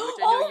tree, which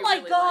I know you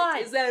really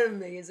liked. Is that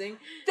amazing?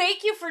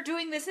 Thank you for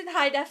doing this in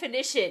high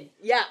definition.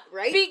 Yeah,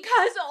 right?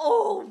 Because,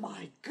 oh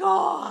my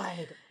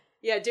God.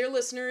 Yeah, dear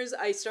listeners,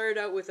 I started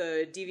out with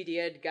a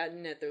DVD I'd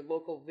gotten at their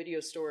local video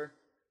store.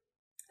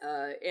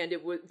 And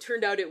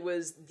turned out it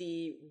was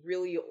the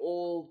really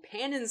old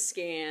Pan and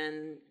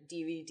Scan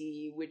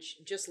DVD,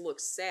 which just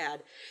looks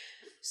sad.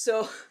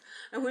 So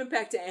I went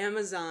back to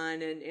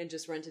Amazon and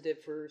just rented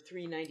it for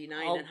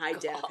 $3.99 in high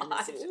def, and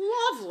it's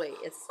lovely.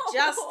 It's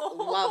just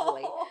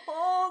lovely.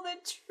 Oh, the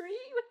tree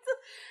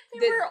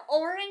with there were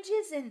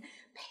oranges and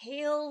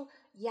pale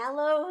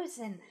yellows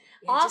and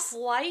off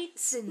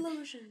whites and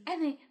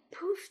they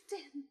poofed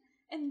in.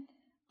 And,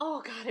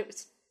 oh God, it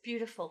was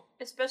beautiful.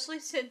 Especially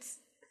since...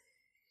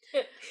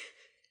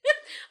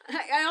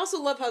 I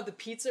also love how the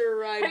pizza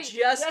arrived Right,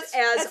 just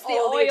as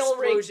all the oil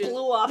rig explosion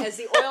blew up. As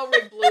the oil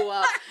rig blew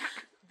up,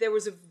 there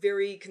was a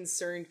very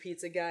concerned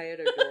pizza guy at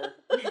our door.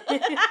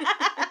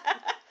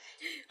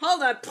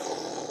 Hold on.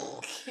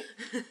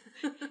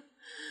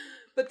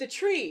 But the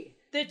tree.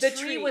 The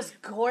tree was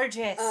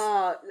gorgeous.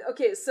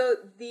 Okay, so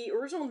the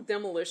original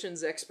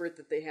demolitions expert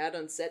that they had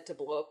on set to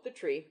blow up the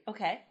tree,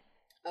 Okay.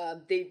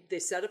 they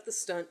set up the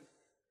stunt,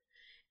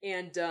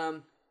 and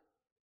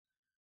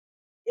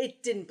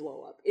it didn't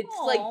blow up. It's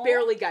Aw. like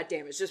barely got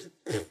damaged, just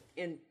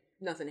and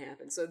nothing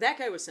happened. So that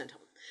guy was sent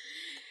home,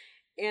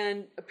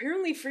 and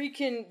apparently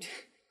freaking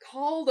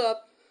called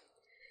up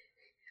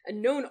a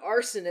known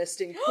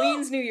arsonist in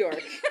Queens, New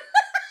York.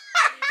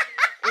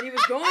 And he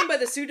was going by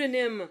the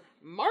pseudonym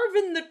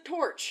Marvin the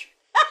Torch.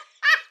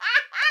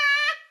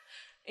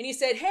 And he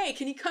said, hey,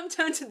 can you come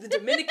down to the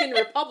Dominican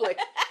Republic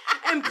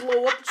and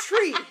blow up a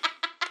tree?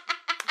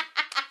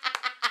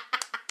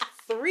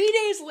 3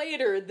 days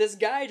later, this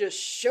guy just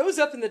shows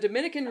up in the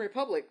Dominican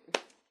Republic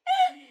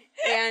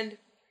and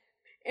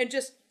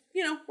just,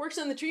 works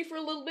on the tree for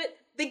a little bit.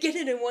 They get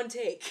it in one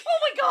take. Oh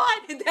my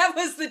God! And that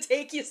was the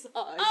take you saw.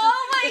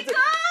 Oh my the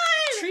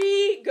God!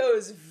 Tree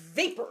goes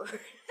vapor.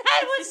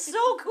 That was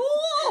so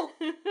cool!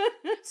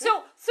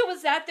 So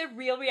was that the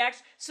real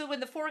reaction? So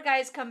when the 4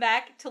 guys come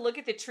back to look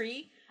at the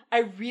tree, I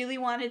really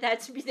wanted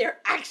that to be their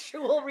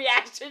actual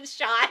reaction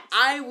shot.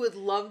 I would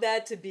love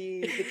that to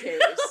be the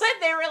case. When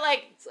they were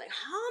like, It's like,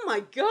 oh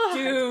my God.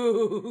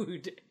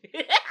 dude.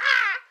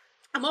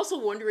 I'm also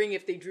wondering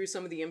if they drew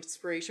some of the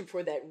inspiration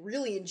for that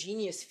really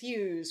ingenious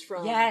fuse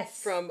from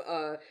Yes. from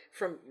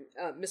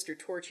Mr.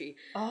 Torchy.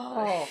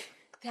 Oh,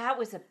 that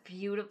was a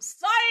beautiful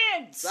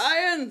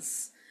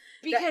Science!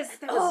 Because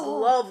that was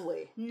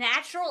lovely.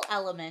 natural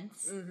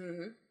elements,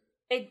 Mm-hmm.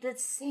 the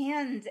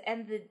sand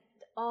and the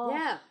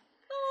Yeah.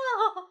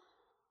 Oh.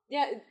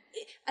 Yeah.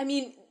 I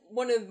mean,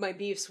 one of my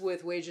beefs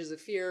with Wages of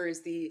Fear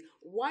is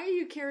why are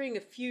you carrying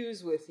a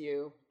fuse with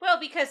you? Well,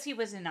 because he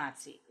was a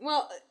Nazi.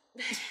 Well...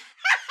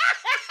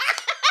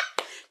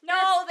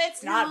 No,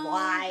 that's not no,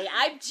 why.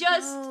 I'm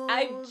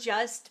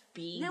just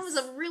being. That was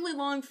a really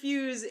long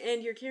fuse,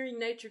 and you're carrying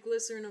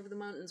nitroglycerin over the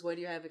mountains. Why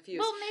do you have a fuse?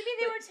 Well, maybe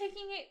they were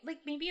taking it,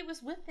 maybe it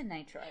was with the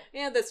nitro.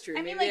 Yeah, that's true.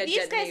 I mean, Maybe they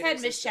these guys had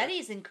detonators and stuff.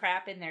 machetes and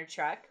crap in their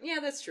truck. Yeah,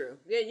 that's true.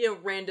 Yeah,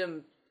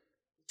 random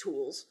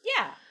tools.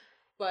 Yeah.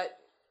 But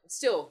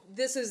still,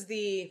 this is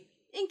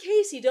in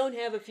case you don't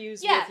have a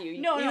fuse with you.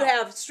 No. You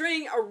have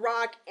string, a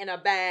rock, and a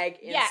bag,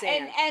 and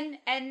sand.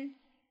 and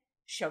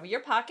show me your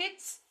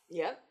pockets.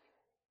 Yep.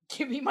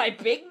 Give me my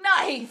big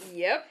knife.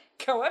 Yep.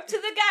 Go up to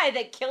the guy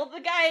that killed the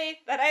guy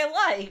that I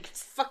liked.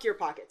 Fuck your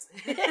pockets.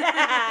 God,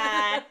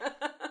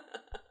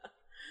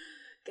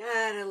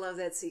 I love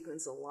that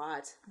sequence a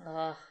lot.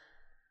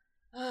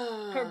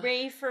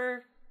 Hooray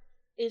for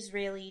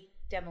Israeli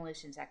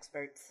demolitions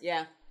experts.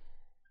 Yeah.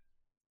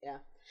 Yeah.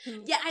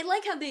 Yeah, I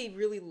like how they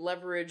really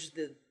leverage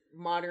the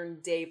modern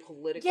day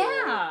political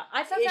Yeah,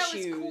 I thought that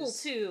was issues cool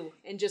too.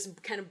 and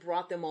just kind of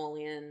brought them all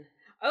in.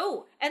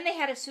 Oh, and they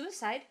had a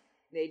suicide.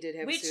 They did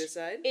have Which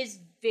suicide. is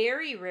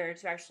very rare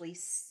to actually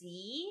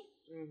see.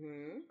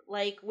 Mm-hmm.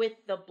 Like with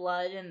the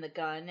blood and the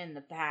gun and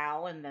the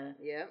bow and the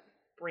Yep.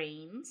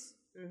 brains.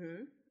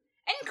 Mm-hmm.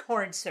 And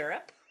corn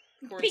syrup.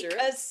 Corn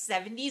because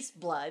syrup. 70s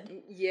blood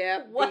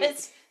Yeah.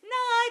 was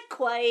not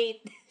quite.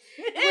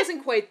 It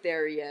wasn't quite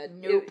there yet.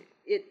 Nope.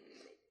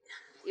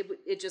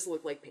 It just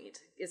looked like paint.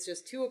 It's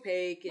just too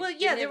opaque. It Well,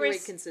 yeah, didn't there have the was.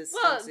 right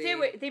consistency.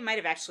 Well, they might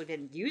have actually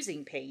been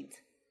using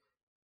paint,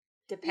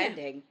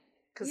 depending,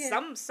 because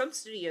some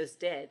studios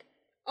did.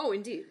 Oh,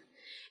 indeed.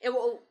 And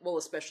well,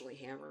 especially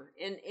Hammer.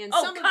 And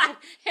Oh some God,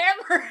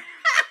 Hammer,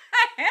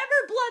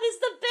 Hammer blood is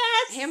the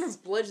best. Hammer's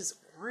blood is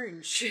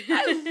orange.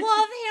 I love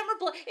Hammer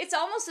blood. It's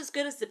almost as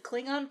good as the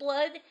Klingon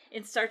blood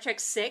in Star Trek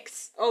VI.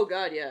 Oh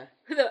God, yeah.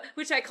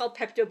 Which I call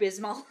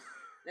Pepto-Bismol.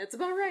 That's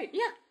about right.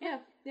 Yeah.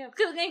 Yeah.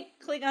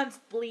 Klingons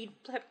bleed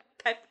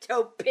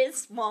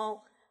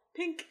Pepto-Bismol.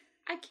 Pink.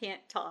 I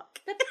can't talk.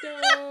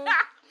 Pepto.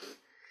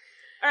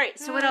 All right,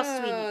 so what else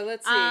do we need?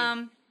 Let's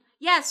see.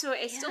 Yeah, so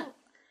I still...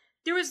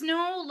 There was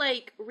no,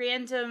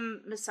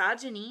 random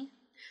misogyny.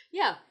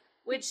 Yeah.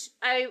 Which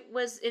I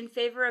was in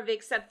favor of,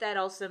 except that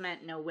also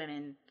meant no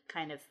women,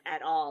 kind of,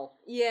 at all.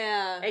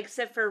 Yeah.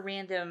 Except for a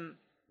random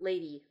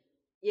lady.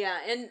 Yeah,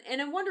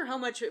 and I wonder how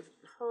much of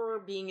her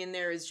being in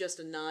there is just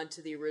a nod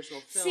to the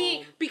original film.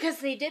 See, because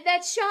they did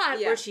that shot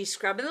where she's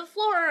scrubbing the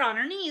floor on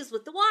her knees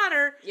with the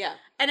water. Yeah.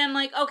 And I'm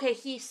like, okay,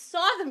 he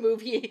saw the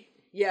movie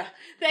Yeah.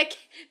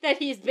 that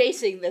he's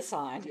basing this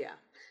on. Yeah.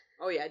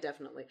 Oh yeah,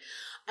 definitely.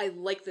 I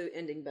like the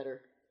ending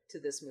better to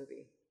this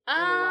movie in a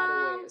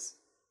lot of ways.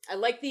 I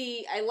like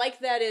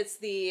that it's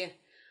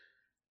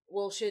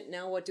well, shit,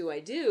 now what do I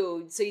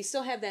do? So you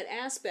still have that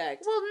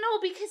aspect. Well, no,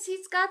 because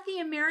he's got the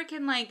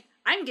American,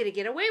 I'm gonna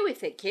get away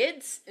with it,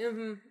 kids.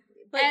 Mm-hmm.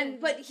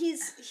 But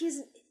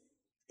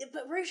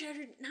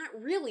Richard, not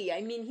really.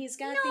 I mean, he's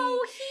got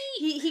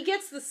he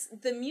gets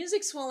the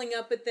music swelling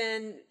up, but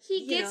then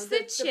he gets the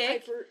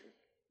chick. Piper,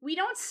 we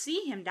don't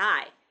see him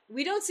die.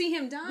 We don't see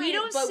him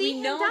die, but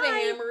we know the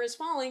hammer is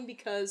falling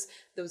because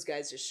those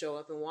guys just show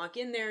up and walk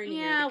in there and you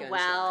hear the gunshot.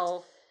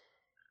 Well,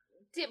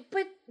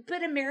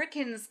 but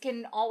Americans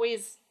can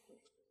always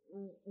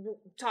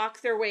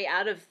talk their way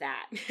out of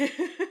that.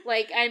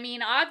 Like, I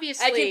mean,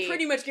 obviously... I can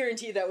pretty much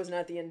guarantee that was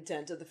not the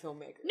intent of the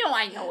filmmaker. No,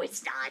 I know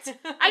it's not.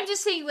 I'm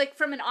just saying, like,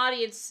 from an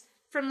audience,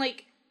 from,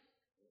 like...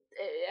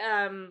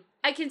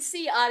 I can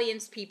see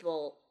audience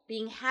people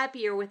being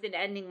happier with an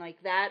ending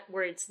like that,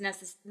 where it's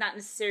not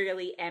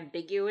necessarily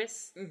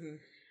ambiguous,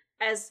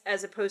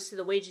 as opposed to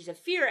the Wages of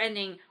Fear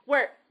ending,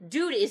 where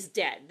dude is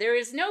dead. There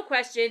is no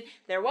question.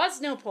 There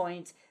was no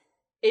point.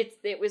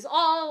 It was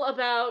all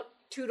about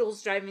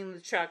Toodles driving the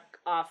truck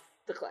off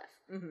the cliff.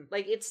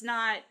 Like, it's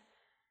not...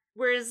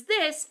 Whereas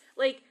this,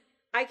 like,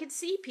 I could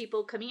see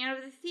people coming out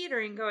of the theater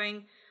and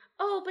going,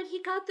 oh, but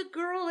he got the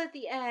girl at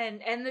the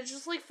end, and they're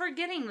just, like,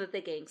 forgetting that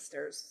the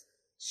gangsters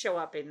show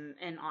up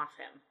and off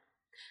him.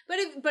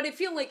 But I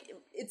feel like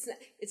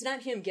it's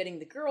not him getting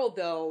the girl,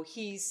 though.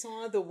 He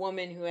saw the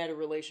woman who had a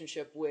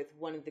relationship with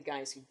one of the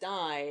guys who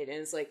died, and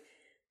it's like...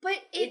 But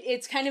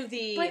it's kind of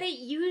the... But it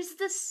used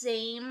the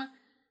same...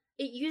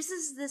 It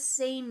uses the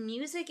same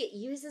music. It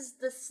uses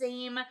the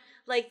same,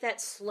 like,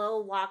 that slow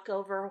walk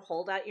over,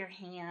 hold out your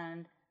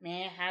hand.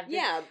 May I have this?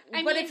 Yeah,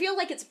 I feel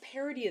like it's a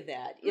parody of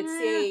that.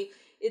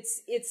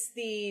 It's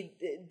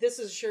this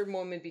is a shared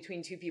moment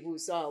between two people who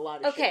saw a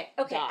lot of shit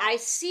die. I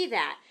see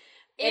that.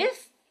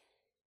 If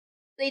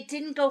they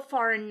didn't go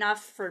far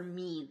enough for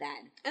me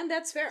then. And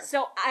that's fair.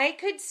 So I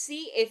could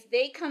see if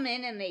they come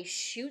in and they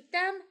shoot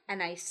them,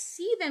 and I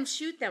see them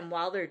shoot them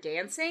while they're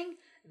dancing,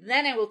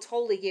 then I will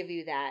totally give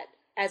you that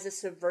as a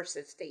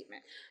subversive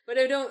statement. But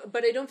I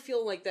don't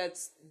feel like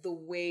that's the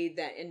way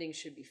that ending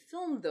should be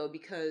filmed, though,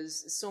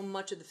 because so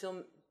much of the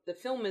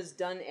film is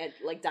done at,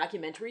 like,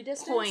 documentary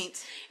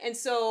distance. And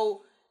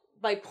so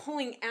by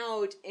pulling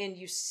out and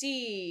you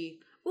see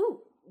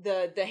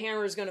the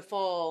hammer is going to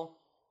fall,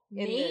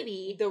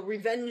 maybe the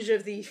revenge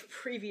of the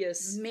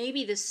previous...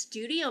 Maybe the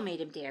studio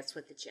made him dance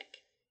with the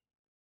chick.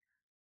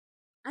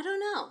 I don't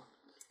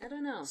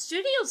know.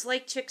 Studios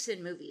like chicks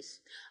in movies.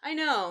 I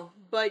know,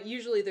 but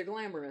usually they're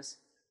glamorous.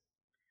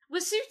 Well,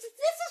 see, this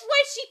is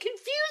why she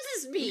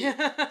confuses me.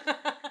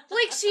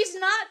 Like, she's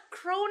not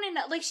crone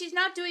enough. Like, she's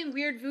not doing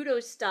weird voodoo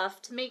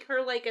stuff to make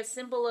her, like, a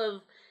symbol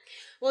of...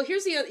 Well,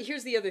 here's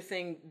the other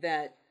thing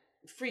that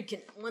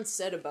Friedkin once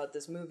said about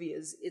this movie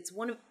is it's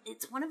one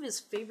of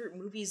his favorite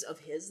movies of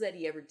his that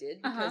he ever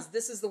did, because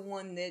this is the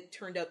one that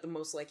turned out the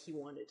most like he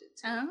wanted it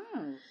to.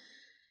 Oh.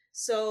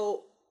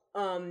 So...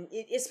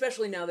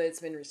 especially now that it's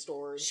been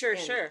restored, sure,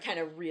 kind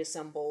of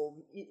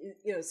reassembled.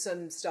 You know,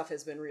 some stuff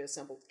has been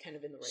reassembled, kind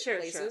of in the right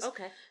places. Sure,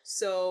 okay.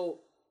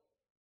 So,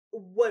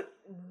 what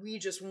we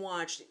just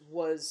watched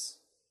was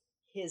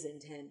his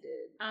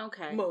intended.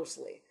 Okay.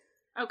 Mostly.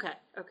 Okay.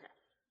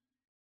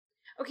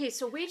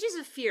 So Wages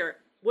of Fear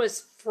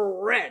was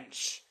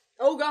French.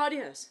 Oh God,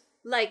 yes.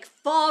 Like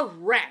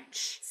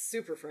French.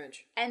 Super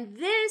French. And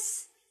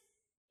this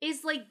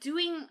is like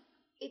doing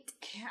it.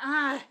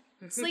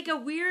 It's like a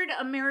weird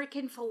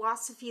American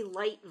philosophy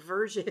light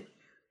version.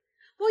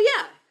 Well,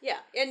 yeah.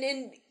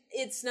 And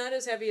it's not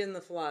as heavy in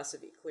the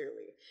philosophy,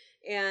 clearly.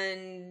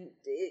 And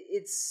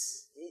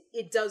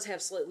it does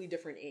have slightly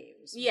different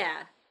aims.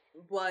 Yeah.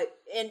 But,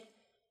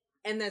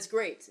 and that's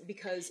great,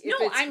 because if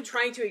I'm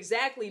trying to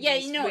exactly be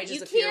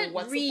Wages of Fear,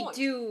 what's the point?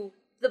 You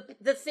can't redo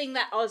the thing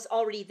that was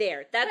already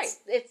there.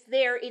 It's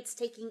there, it's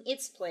taking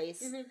its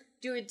place.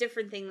 Do a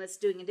different thing that's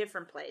doing a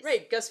different place.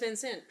 Right, Gus Van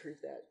Sant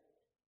proved that.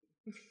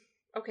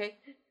 Okay.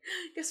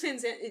 Gus Van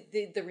Sant,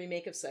 the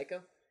remake of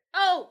Psycho.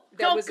 Oh,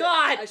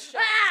 God!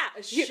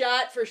 A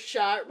shot for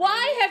shot.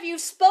 Why have you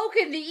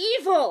spoken to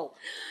evil?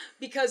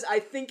 Because I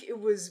think it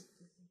was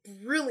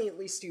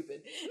brilliantly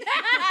stupid.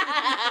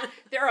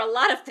 There are a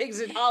lot of things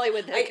in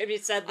Hollywood that can be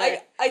said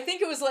there. I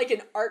think it was like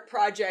an art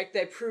project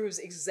that proves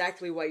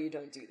exactly why you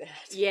don't do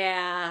that.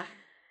 Yeah.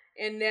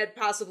 And that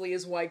possibly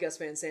is why Gus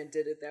Van Sant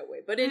did it that way.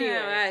 But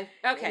anyway.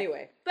 Okay.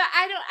 Anyway. But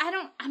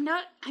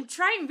I'm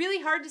trying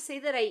really hard to say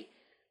that I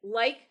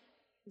like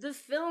the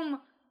film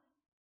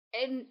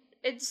and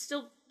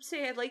still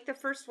say I like the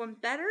first one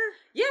better.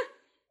 Yeah.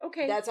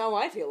 Okay. That's how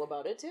I feel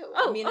about it too.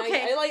 Oh, I mean,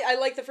 okay. I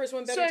like the first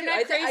one better too. So I'm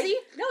not crazy?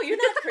 No, you're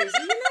not crazy.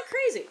 You're not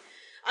crazy.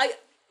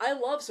 I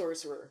love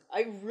Sorcerer.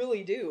 I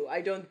really do.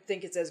 I don't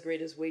think it's as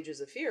great as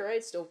Wages of Fear. I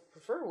still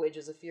prefer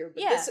Wages of Fear,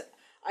 but this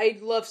I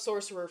love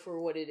Sorcerer for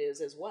what it is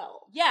as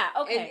well. Yeah,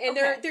 okay. And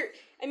they're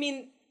I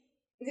mean,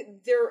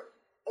 they're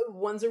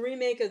one's a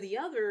remake of the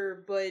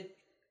other, but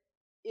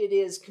it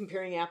is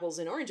comparing apples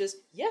and oranges.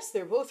 Yes,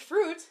 they're both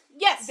fruit.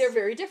 Yes. They're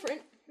very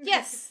different.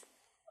 Yes.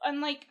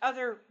 Unlike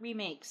other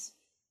remakes.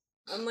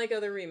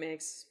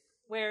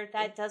 Where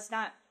that does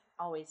not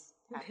always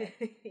happen.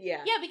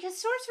 Yeah. Yeah,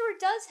 because Sorcerer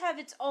does have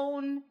its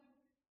own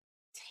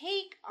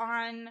take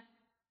on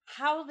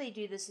how they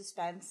do the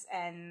suspense,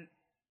 and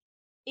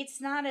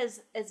it's not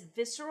as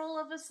visceral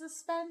of a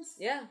suspense.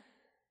 Yeah.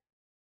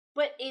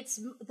 But it's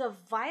the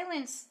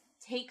violence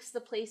takes the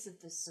place of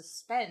the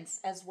suspense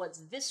as what's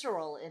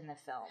visceral in the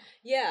film.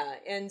 Yeah,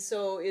 and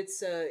so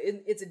it's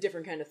a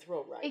different kind of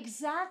thrill ride.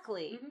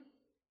 Exactly. Mm-hmm.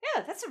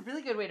 Yeah, that's a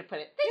really good way to put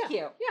it. Thank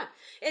you. Yeah,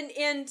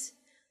 and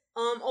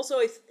also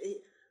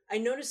I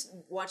noticed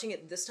watching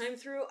it this time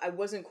through, I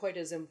wasn't quite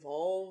as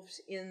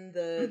involved in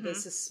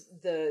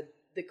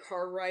the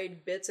car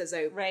ride bits as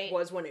I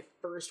was when I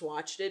first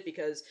watched it,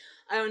 because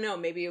I don't know,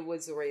 maybe it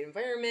was the right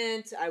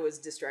environment. I was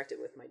distracted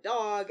with my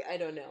dog. I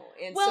don't know.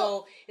 And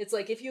so it's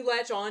like if you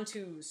latch on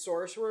to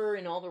Sorcerer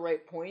in all the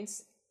right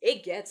points,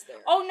 it gets there.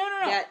 Oh, no.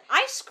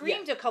 I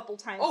screamed a couple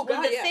times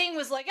when the thing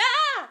was like,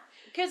 ah!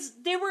 Because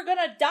they were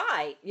gonna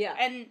die. Yeah.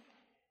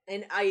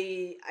 And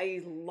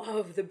I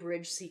love the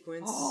bridge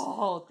sequence.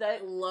 Oh, I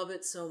love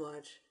it so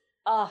much.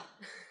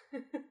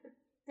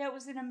 That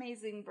was an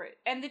amazing bridge.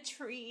 And the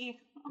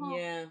tree. Oh.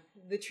 Yeah,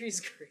 the tree's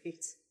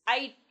great.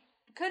 I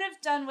could have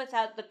done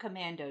without the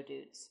commando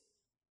dudes.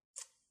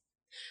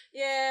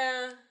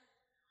 Yeah.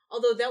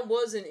 Although that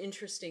was an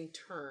interesting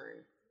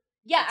turn.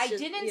 Yeah, I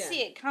didn't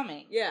see it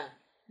coming. Yeah.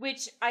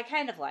 Which I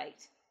kind of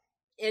liked.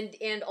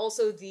 And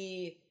also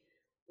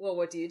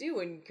what do you do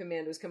when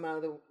commandos come out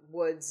of the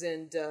woods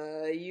and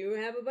you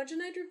have a bunch of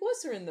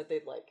nitroglycerin that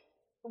they'd like?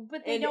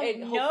 But they don't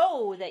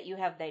know that you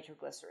have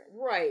nitroglycerin.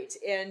 Right,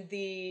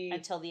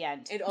 until the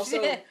end. And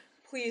also,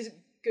 please,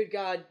 good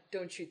God,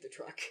 don't shoot the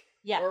truck.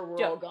 Yeah, or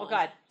we're all gone. Oh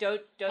God,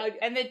 don't.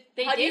 And they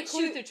did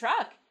shoot the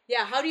truck.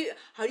 Yeah, how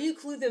do you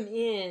clue them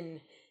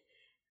in,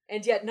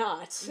 and yet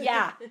not?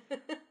 Yeah.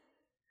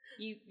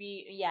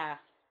 Yeah.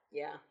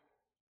 Yeah.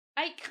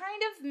 I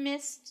kind of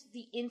missed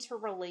the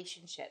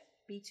interrelationship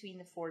between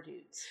the four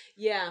dudes.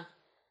 Yeah.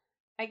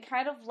 I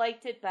kind of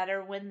liked it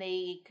better when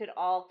they could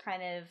all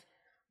kind of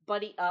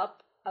buddy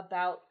up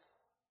about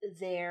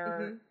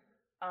their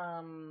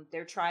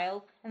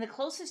trial. And the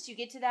closest you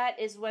get to that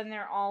is when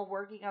they're all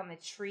working on the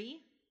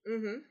tree.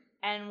 Mm-hmm.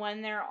 And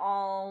when they're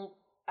all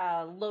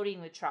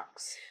loading the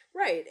trucks.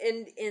 Right.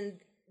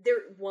 And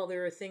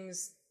there are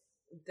things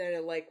that I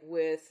like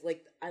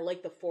I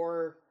like the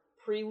four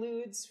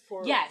preludes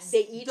for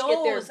they each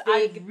get their big,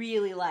 I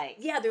really like.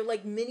 Yeah, they're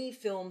like mini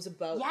films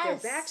about their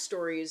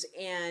backstories,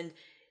 and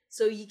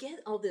so you get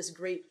all this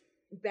great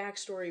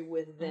backstory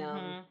with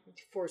them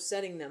for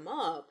setting them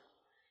up,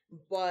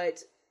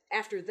 but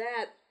after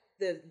that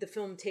the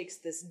film takes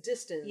this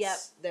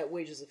distance that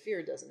Wages of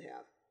Fear doesn't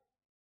have.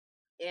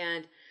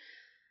 And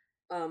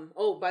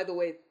by the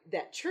way,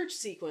 that church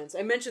sequence,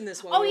 I mentioned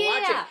this while we were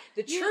watching. Yeah.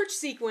 The church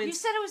sequence... You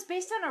said it was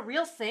based on a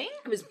real thing?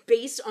 It was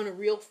based on a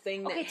real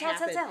thing that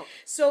happened. Tell.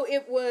 So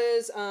it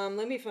was...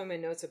 let me find my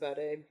notes about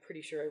it. I'm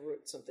pretty sure I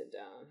wrote something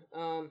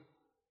down.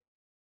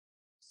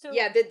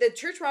 The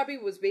church robbery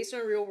was based on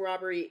a real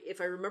robbery.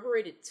 If I remember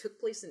right, it took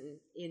place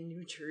in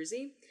New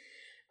Jersey.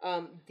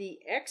 The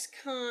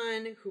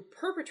ex-con who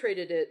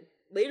perpetrated it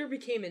later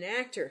became an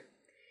actor.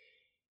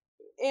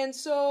 And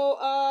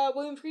so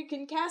William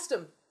Friedkin cast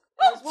him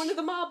as one of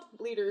the mob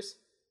leaders.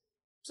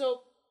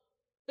 So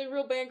the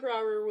real bank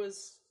robber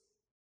was...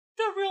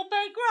 The real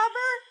bank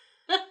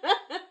robber?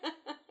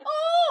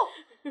 Oh!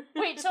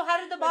 Wait, so how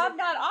did the mob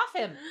not off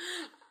him?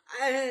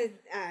 I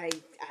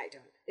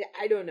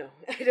don't know.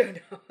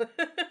 But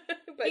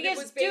because, it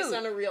was based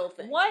on a real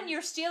thing. One,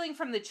 you're stealing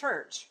from the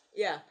church.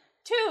 Yeah.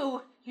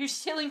 Two, you're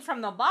stealing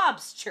from the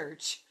mob's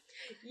church.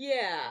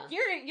 Yeah.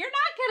 You're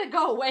not gonna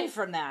go away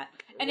from that.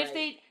 And if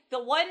they... The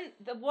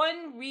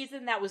one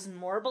reason that was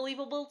more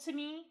believable to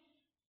me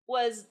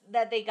was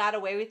that they got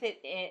away with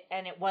it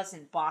and it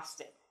wasn't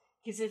Boston.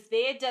 Because if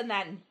they had done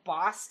that in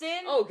Boston...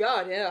 Oh,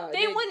 God, yeah.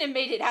 They wouldn't have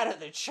made it out of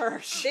the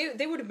church.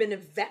 They would have been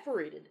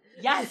evaporated.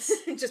 Yes.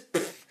 Just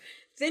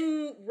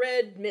thin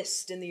red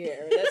mist in the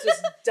air. That's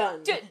just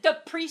done. The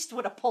priest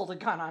would have pulled a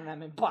gun on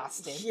them in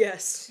Boston.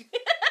 Yes.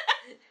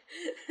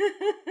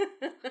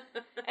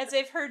 As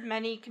I've heard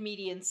many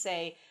comedians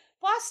say...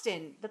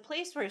 Boston, the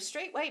place where a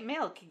straight white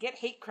male can get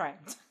hate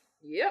crimes.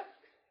 Yep.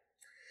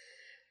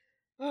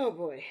 Oh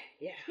boy,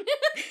 yeah.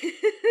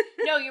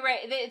 No, you're right.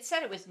 It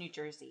said it was New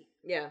Jersey.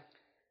 Yeah.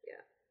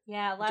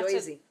 Yeah, lots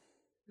of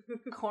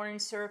corn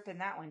syrup in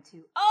that one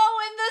too.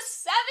 Oh, and the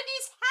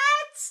 70s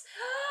hats!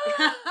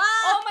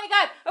 Oh my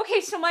God.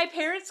 Okay, so my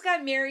parents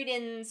got married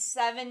in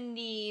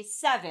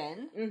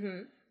 77.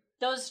 Mm-hmm.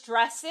 Those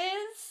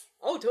dresses...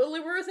 Oh,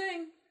 totally were a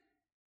thing.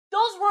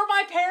 Those were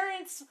my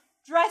parents'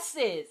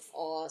 dresses.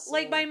 Awesome.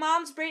 Like my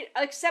mom's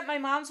except my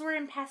mom's were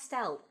in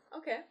pastel.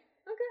 Okay.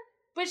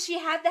 But she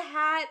had the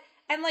hat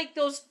and like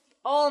those,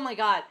 oh my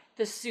God,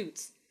 the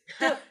suits.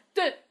 The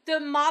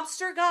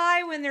mobster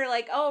guy when they're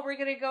like, oh, we're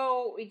going to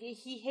go,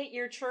 he hit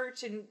your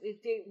church and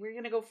we're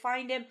going to go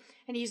find him.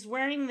 And he's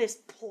wearing this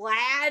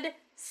plaid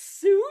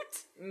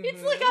suit. Mm-hmm.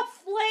 It's like a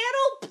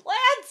flannel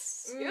plaid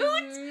suit.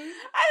 Mm-hmm.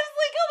 I was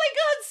like, oh my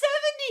God,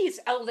 70s.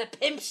 Oh, the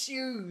pimp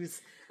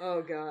shoes.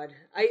 Oh, God.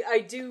 I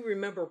do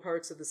remember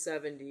parts of the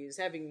 70s,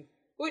 having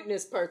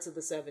witnessed parts of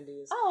the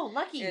 70s. Oh,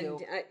 lucky you.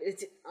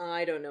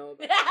 I don't know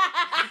about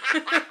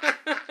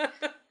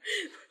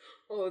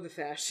Oh, the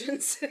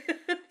fashions.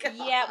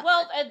 Yeah,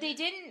 well,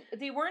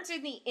 they weren't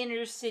in the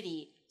inner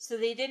city, So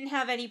they didn't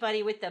have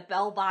anybody with the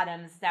bell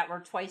bottoms that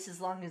were twice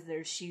as long as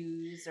their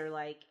shoes, or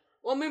like.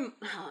 Well,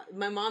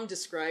 my mom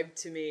described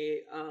to me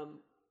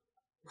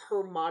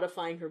her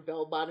modifying her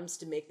bell bottoms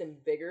to make them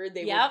bigger.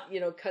 They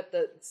would, cut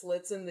the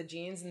slits in the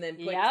jeans and then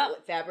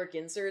put fabric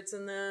inserts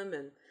in them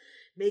and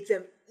make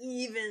them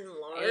even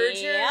larger.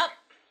 Yep.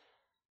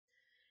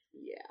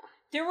 Yeah.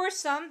 There were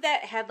some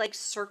that had like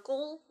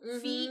circle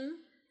feet.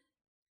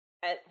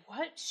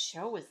 What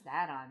show was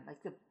that on?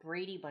 Like the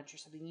Brady Bunch or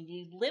something.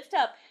 You lift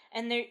up,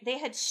 and they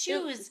had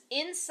shoes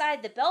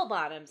inside the bell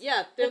bottoms.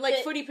 Yeah, they're like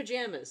footy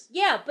pajamas.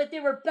 Yeah, but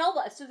they were bell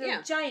bottoms, so they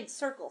were giant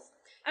circles.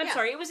 I'm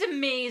sorry, it was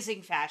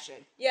amazing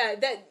fashion. Yeah,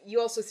 that you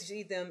also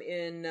see them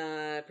in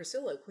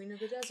Priscilla, Queen of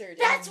the Desert.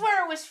 That's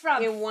where it was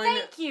from.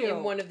 Thank you.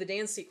 In one of the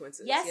dance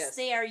sequences. Yes.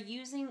 They are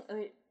using.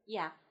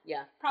 Yeah,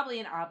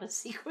 probably an ABBA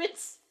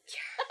sequence.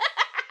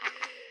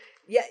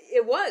 Yeah,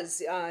 it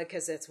was,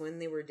 because that's when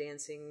they were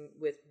dancing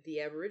with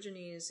the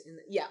Aborigines.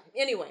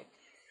 Anyway.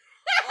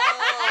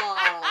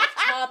 Off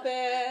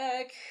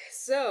topic.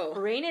 So.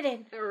 Rein it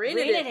in. Reel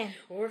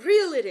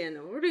it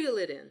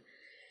in.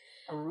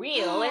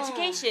 Real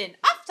education.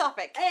 Off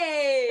topic.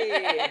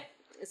 Hey!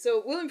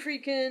 So, William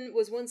Friedkin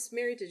was once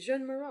married to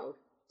Jeanne Moreau.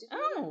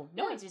 No,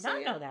 I did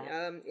not know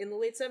that. In the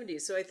late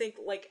 70s. So, I think,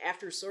 like,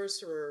 after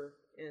Sorcerer,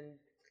 and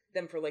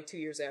them for, like, 2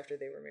 years after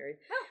they were married.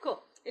 Oh,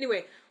 cool.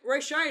 Anyway, Roy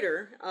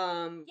Scheider.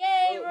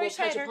 Roy Scheider.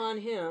 Touch upon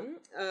him.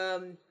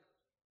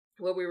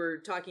 We were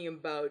talking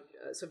about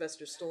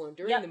Sylvester Stallone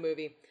during the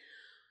movie.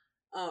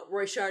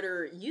 Roy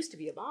Scheider used to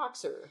be a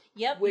boxer.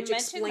 Yep, which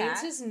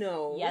explains his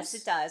nose. Yes,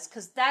 it does,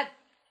 because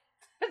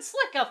it's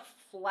like a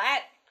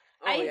flat.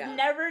 I've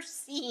never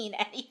seen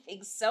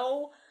anything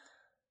so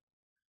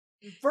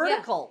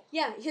vertical.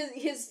 Yeah,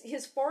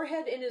 his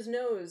forehead and his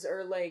nose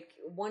are like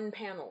one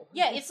panel.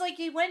 Yeah, it's like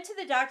he went to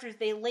the doctors.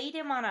 They laid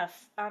him on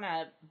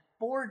a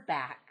board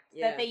back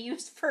that they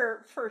used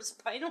for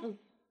spinal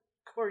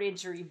cord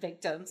injury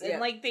victims, and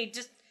like they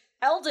just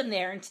held him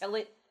there until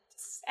it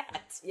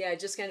sat. Yeah,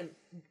 just kind of.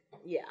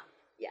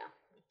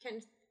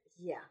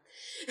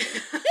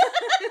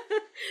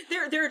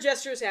 There are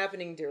gestures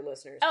happening, dear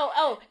listeners.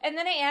 Oh, and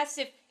then I asked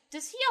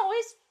does he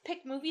always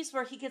pick movies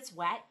where he gets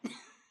wet?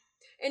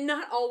 And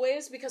not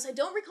always, because I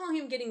don't recall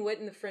him getting wet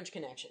in The French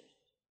Connection.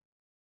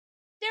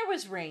 There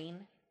was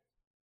rain.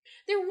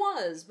 There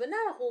was, but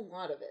not a whole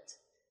lot of it.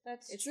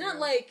 It's true. not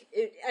like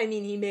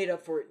he made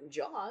up for it in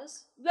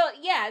Jaws. Well,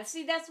 yeah.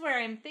 See, that's where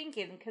I'm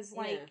thinking, because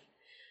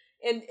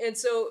and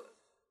so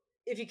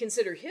if you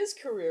consider his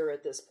career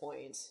at this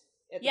point,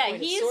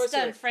 he's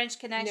done French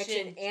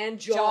Connection and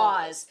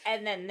Jaws,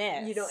 and then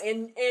this,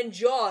 and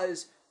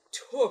Jaws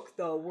took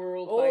the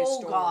world by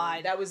storm.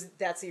 God,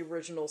 that's the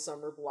original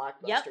summer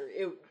blockbuster.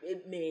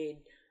 It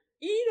made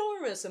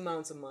enormous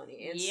amounts of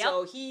money, and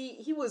so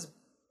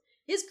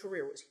his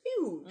career was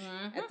huge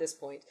at this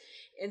point.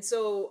 And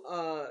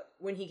so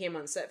when he came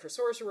on set for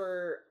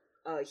Sorcerer,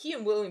 he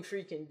and William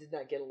Friedkin did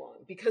not get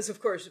along because, of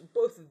course,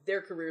 both of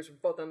their careers were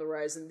both on the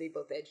rise and they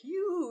both had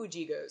huge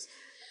egos.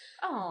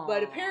 Aww.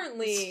 But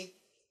apparently,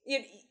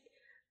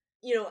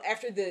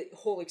 after the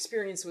whole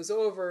experience was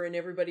over and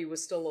everybody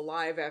was still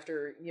alive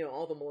after,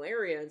 all the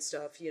malaria and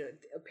stuff,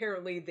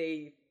 apparently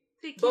they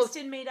kissed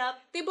and made up.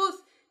 They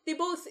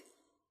both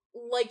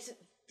liked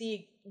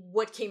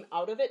what came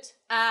out of it.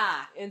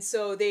 And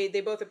so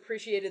they both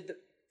appreciated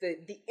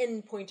the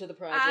end point of the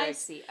project. I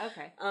see.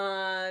 Okay.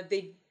 I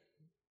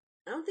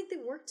don't think they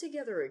worked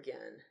together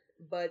again,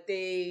 but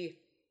they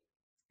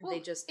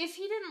just. If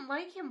he didn't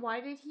like him,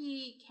 why did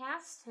he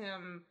cast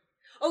him?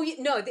 Oh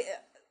no, the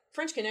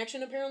French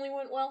Connection apparently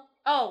went well.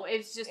 Oh,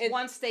 it's just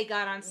once they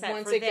got on set.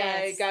 Once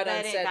they got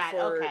on set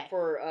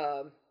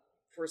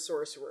for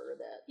Sorcerer,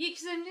 that. Yeah,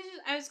 because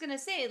I was gonna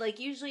say, like,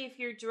 usually if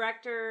you're a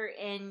director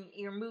and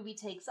your movie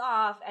takes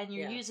off and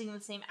you're using the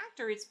same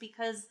actor, it's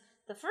because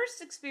the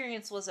first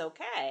experience was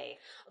okay.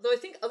 Although I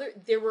think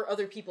there were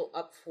other people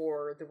up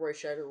for the Roy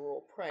Scheider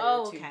role prior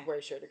to Roy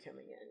Scheider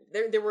coming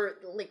in. There were,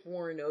 like,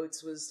 Warren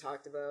Oates was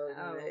talked about,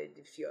 and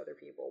a few other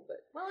people,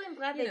 but... Well, I'm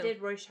glad they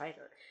did Roy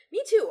Scheider.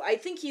 Me too. I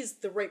think he's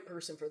the right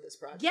person for this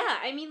project. Yeah,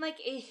 I mean, like,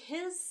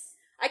 his...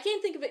 I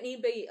can't think of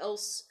anybody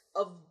else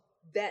of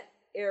that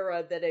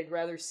era that I'd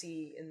rather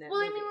see in that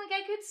movie. I mean, like,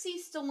 I could see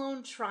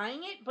Stallone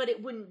trying it, but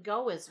it wouldn't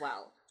go as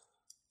well.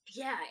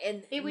 Yeah,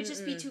 and... It would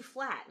just be too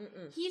flat.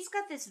 He's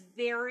got this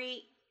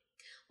very...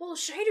 Well,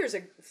 Scheider's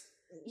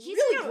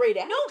really great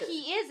actor. No,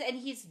 he is, and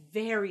he's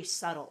very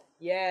subtle.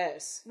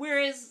 Yes.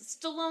 Whereas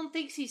Stallone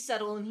thinks he's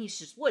subtle, and he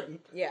just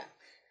wouldn't. Yeah.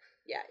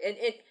 Yeah, and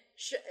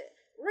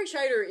Roy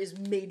Scheider is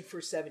made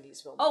for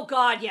 70s film. Oh,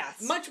 God,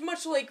 yes. Much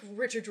like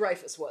Richard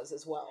Dreyfuss was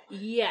as well.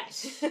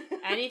 Yes.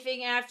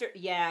 Anything after...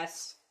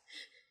 Yes.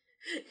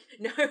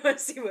 Now I want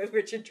to see what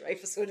Richard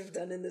Dreyfuss would have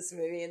done in this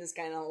movie, and it's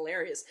kind of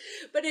hilarious.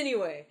 But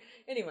anyway,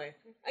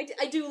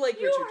 I do like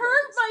Richard Dreyfuss. You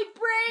hurt my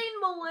brain,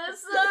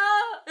 Melissa!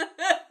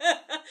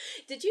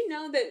 Did you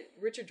know that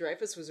Richard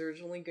Dreyfuss was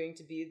originally going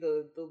to be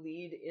the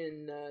lead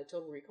in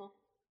Total Recall?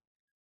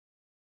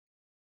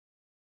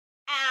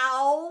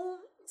 Ow!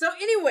 So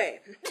anyway...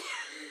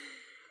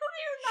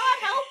 You're not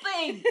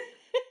helping!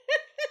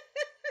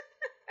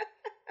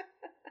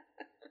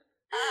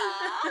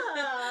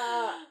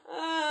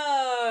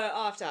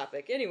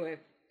 topic. Anyway.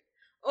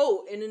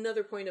 Oh, and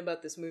another point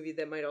about this movie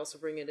that might also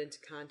bring it into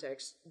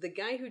context. The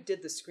guy who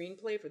did the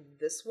screenplay for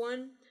this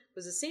one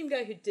was the same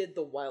guy who did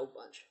The Wild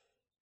Bunch.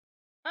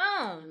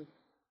 Oh.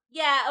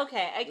 Yeah,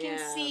 okay. I can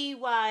see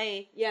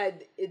why. Yeah,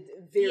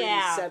 very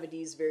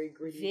 70s, very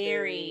gritty.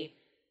 Very.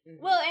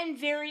 Well, and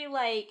very,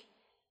 like,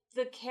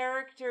 the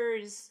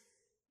characters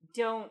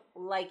don't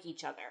like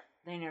each other.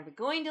 They're never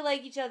going to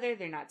like each other.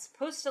 They're not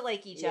supposed to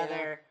like each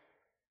other.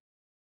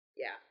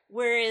 Yeah.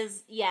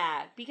 Whereas,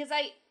 because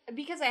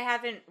I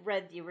haven't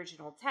read the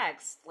original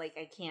text, like,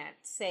 I can't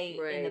say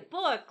in the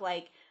book,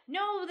 like,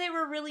 no, they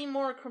were really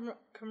more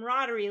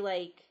camaraderie,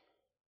 like,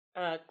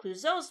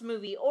 Clouseau's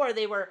movie, or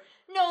they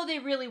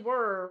really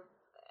were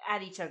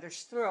at each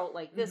other's throat,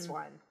 like this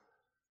one.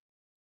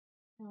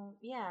 Well,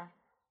 yeah.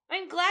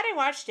 I'm glad I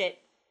watched it.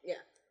 Yeah.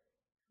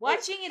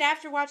 Watching it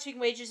after watching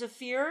Wages of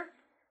Fear,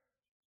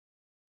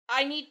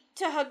 I need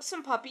to hug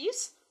some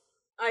puppies.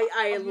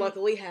 I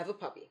luckily have a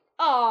puppy.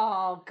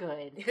 Oh,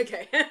 good.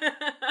 Okay.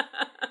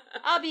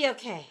 I'll be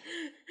okay.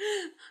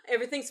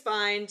 Everything's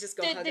fine. Just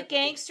go hug a puppy. The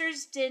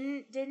gangsters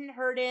didn't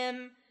hurt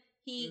him.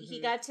 He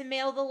got to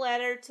mail the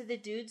letter to the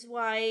dude's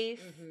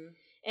wife,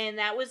 and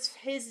that was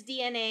his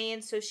DNA.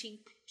 And so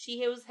she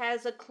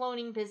has a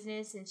cloning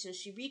business, and so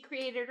she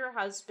recreated her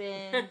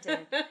husband.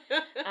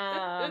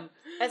 And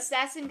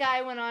assassin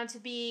guy went on to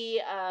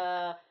be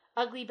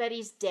Ugly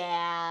Betty's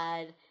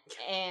dad,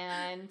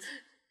 and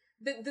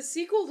the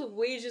sequel to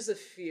Wages of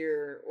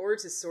Fear or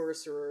to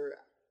Sorcerer.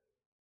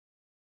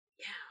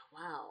 Yeah,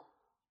 wow.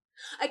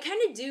 I kind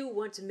of do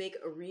want to make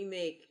a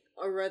remake,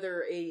 or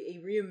rather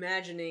a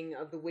reimagining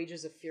of the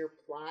Wages of Fear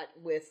plot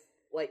with,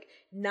 like,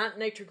 not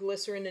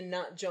nitroglycerin and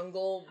not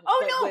jungle.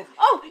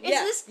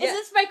 Is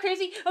this my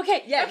crazy?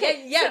 Okay,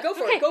 go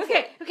for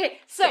it. Okay,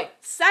 so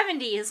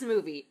 70s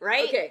movie,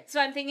 right? Okay. So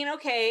I'm thinking,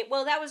 okay,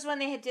 well, that was when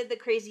they did the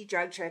crazy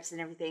drug trips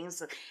and everything.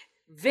 So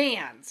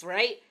vans,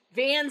 right?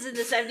 Vans in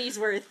the 70s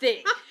were a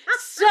thing.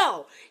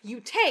 So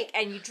you take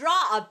and you draw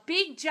a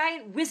big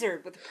giant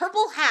wizard with a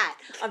purple hat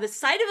on the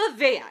side of a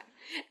van.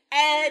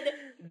 And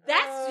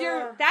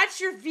that's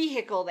your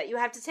vehicle that you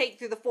have to take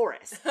through the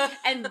forest.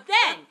 And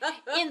then,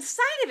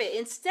 inside of it,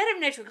 instead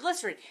of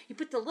nitroglycerin, you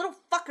put the little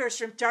fuckers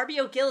from Darby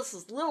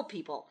O'Gillis's Little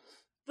People.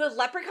 The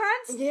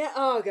leprechauns? Yeah,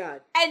 oh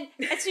god. And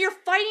so you're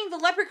fighting the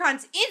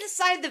leprechauns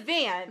inside the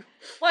van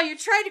while you're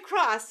trying to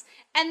cross,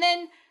 and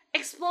then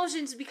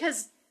explosions,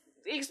 because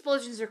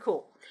explosions are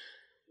cool.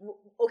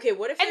 Okay,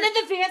 what if... And then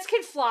the vans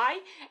can fly,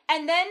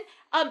 and then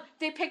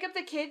they pick up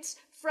the kids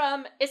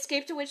from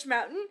Escape to Witch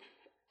Mountain,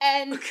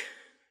 and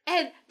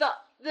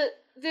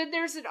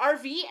there's an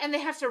RV, and they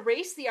have to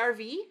race the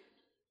RV.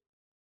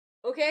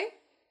 Okay,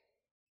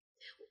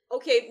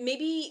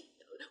 maybe...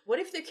 What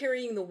if they're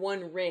carrying the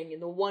one ring,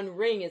 and the one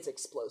ring is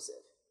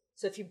explosive?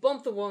 So if you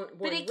bump the one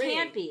But it ring...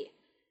 can't be.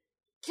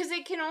 Because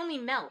it can only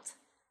melt.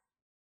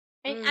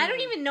 And I don't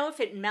even know if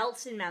it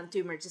melts in Mount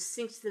Doom or just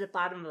sinks to the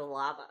bottom of the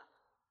lava.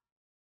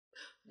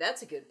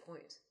 That's a good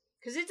point.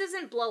 Because it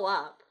doesn't blow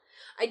up.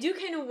 I do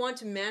kind of want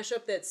to mash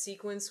up that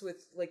sequence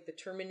with, like, the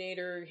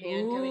Terminator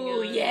hand coming out.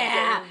 Ooh,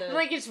 yeah!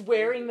 Like it's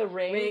wearing the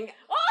ring.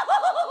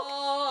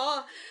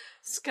 Oh!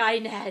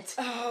 Skynet.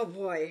 Oh,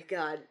 boy,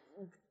 God.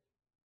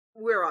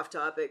 We're off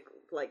topic,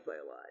 like, by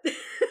a lot.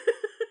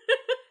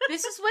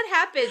 This is what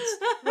happens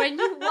when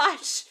you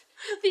watch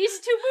these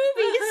two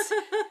movies.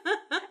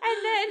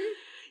 And then...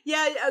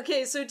 Yeah,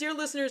 okay, so dear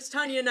listeners,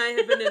 Tanya and I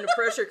have been in a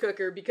pressure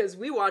cooker because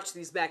we watched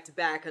these back to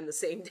back on the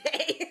same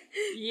day.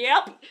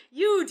 Yep.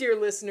 You, dear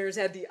listeners,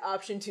 had the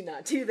option to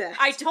not do that.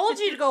 I told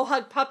you to go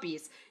hug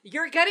puppies.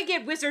 You're gonna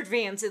get wizard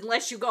vans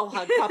unless you go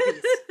hug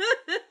puppies.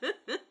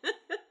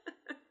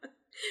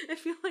 I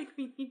feel like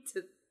we need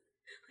to,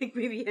 like,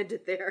 maybe end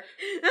it there.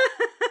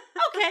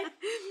 Okay.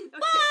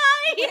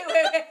 Bye!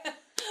 Wait.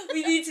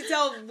 We need to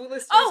tell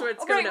listeners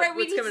what's coming up.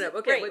 What's coming up.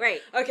 Okay,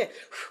 right.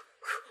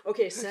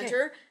 Okay,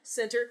 center.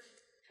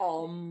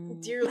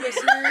 Dear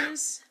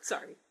listeners,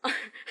 sorry.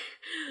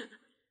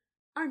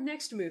 Our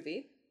next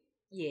movie.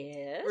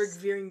 Yes. We're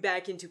veering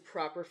back into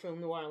proper film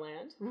noir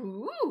land.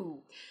 Ooh.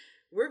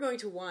 We're going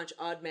to watch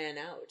Odd Man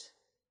Out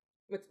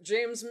with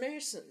James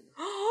Mason.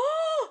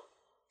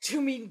 You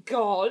mean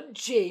God,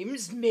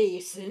 James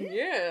Mason?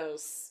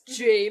 Yes.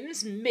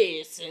 James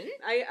Mason?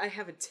 I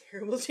have a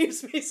terrible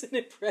James Mason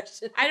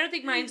impression. I don't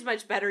think mine's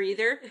much better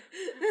either.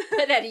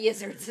 But Eddie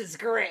Izzard's is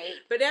great.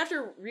 But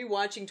after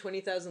rewatching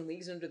 20,000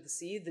 Leagues Under the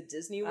Sea, the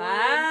Disney one,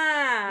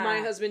 my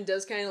husband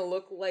does kind of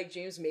look like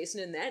James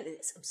Mason in that, and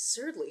it's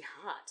absurdly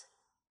hot.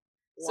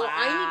 Wow. So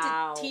I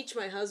need to teach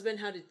my husband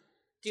how to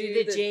do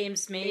the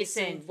James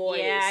Mason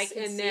voice. Yeah, I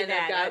can and see then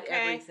that. I've got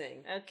Okay.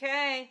 everything.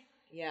 Okay.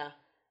 Yeah.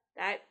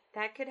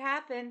 That could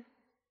happen.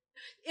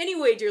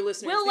 Anyway, dear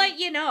listeners, we'll let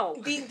you know.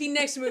 The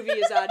next movie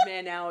is Odd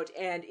Man Out,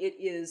 and it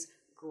is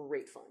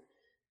great fun.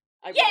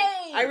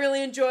 Yay! I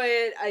really enjoy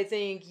it. I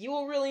think you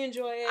will really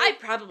enjoy it. I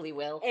probably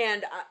will.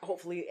 And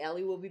hopefully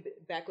Allie will be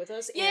back with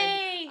us.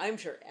 Yay! And I'm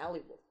sure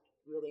Allie will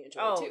really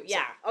enjoy it too.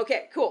 Yeah. So,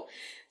 okay, cool.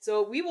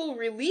 So we will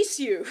release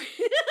you.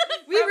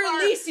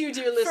 Release you,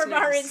 dear listeners. From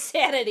our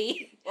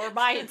insanity. Or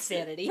my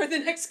insanity. For the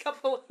next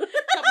couple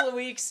of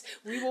weeks,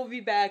 we will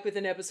be back with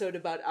an episode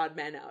about Odd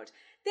Man Out.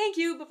 Thank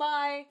you.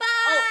 Bye-bye. Bye!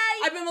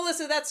 Oh, I've been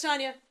Melissa. That's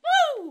Tanya.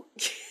 Woo!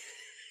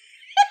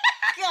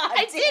 God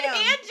I did damn.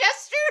 hand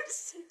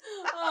gestures.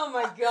 Oh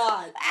my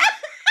God.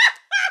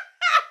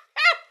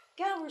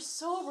 God, we're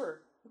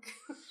sober.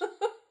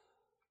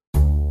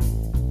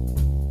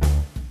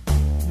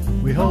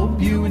 We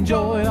hope you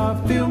enjoyed our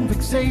film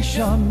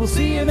fixation. We'll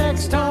see you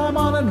next time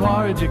on A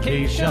Noir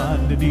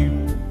Education. Ba-doo,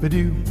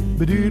 ba-doo,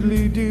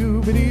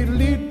 ba-doodly-doo,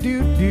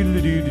 ba-doodly-doo,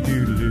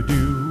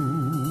 doodly-doo-doodly-doo.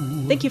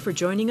 Thank you for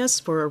joining us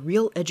for A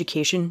Real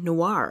Education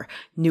Noir.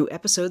 New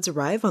episodes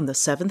arrive on the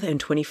 7th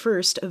and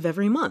 21st of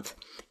every month.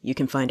 You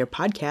can find our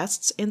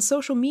podcasts and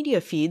social media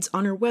feeds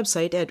on our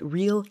website at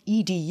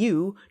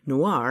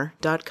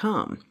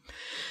realedunoir.com.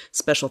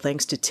 Special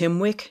thanks to Tim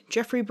Wick,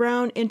 Jeffrey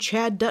Brown, and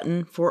Chad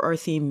Dutton for our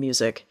theme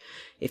music.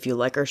 If you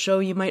like our show,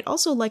 you might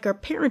also like our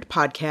parent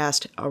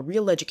podcast, A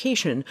Real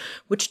Education,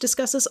 which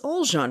discusses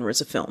all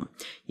genres of film.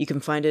 You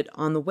can find it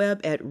on the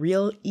web at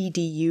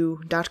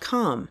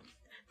realedu.com.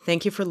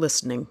 Thank you for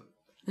listening.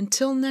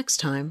 Until next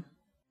time.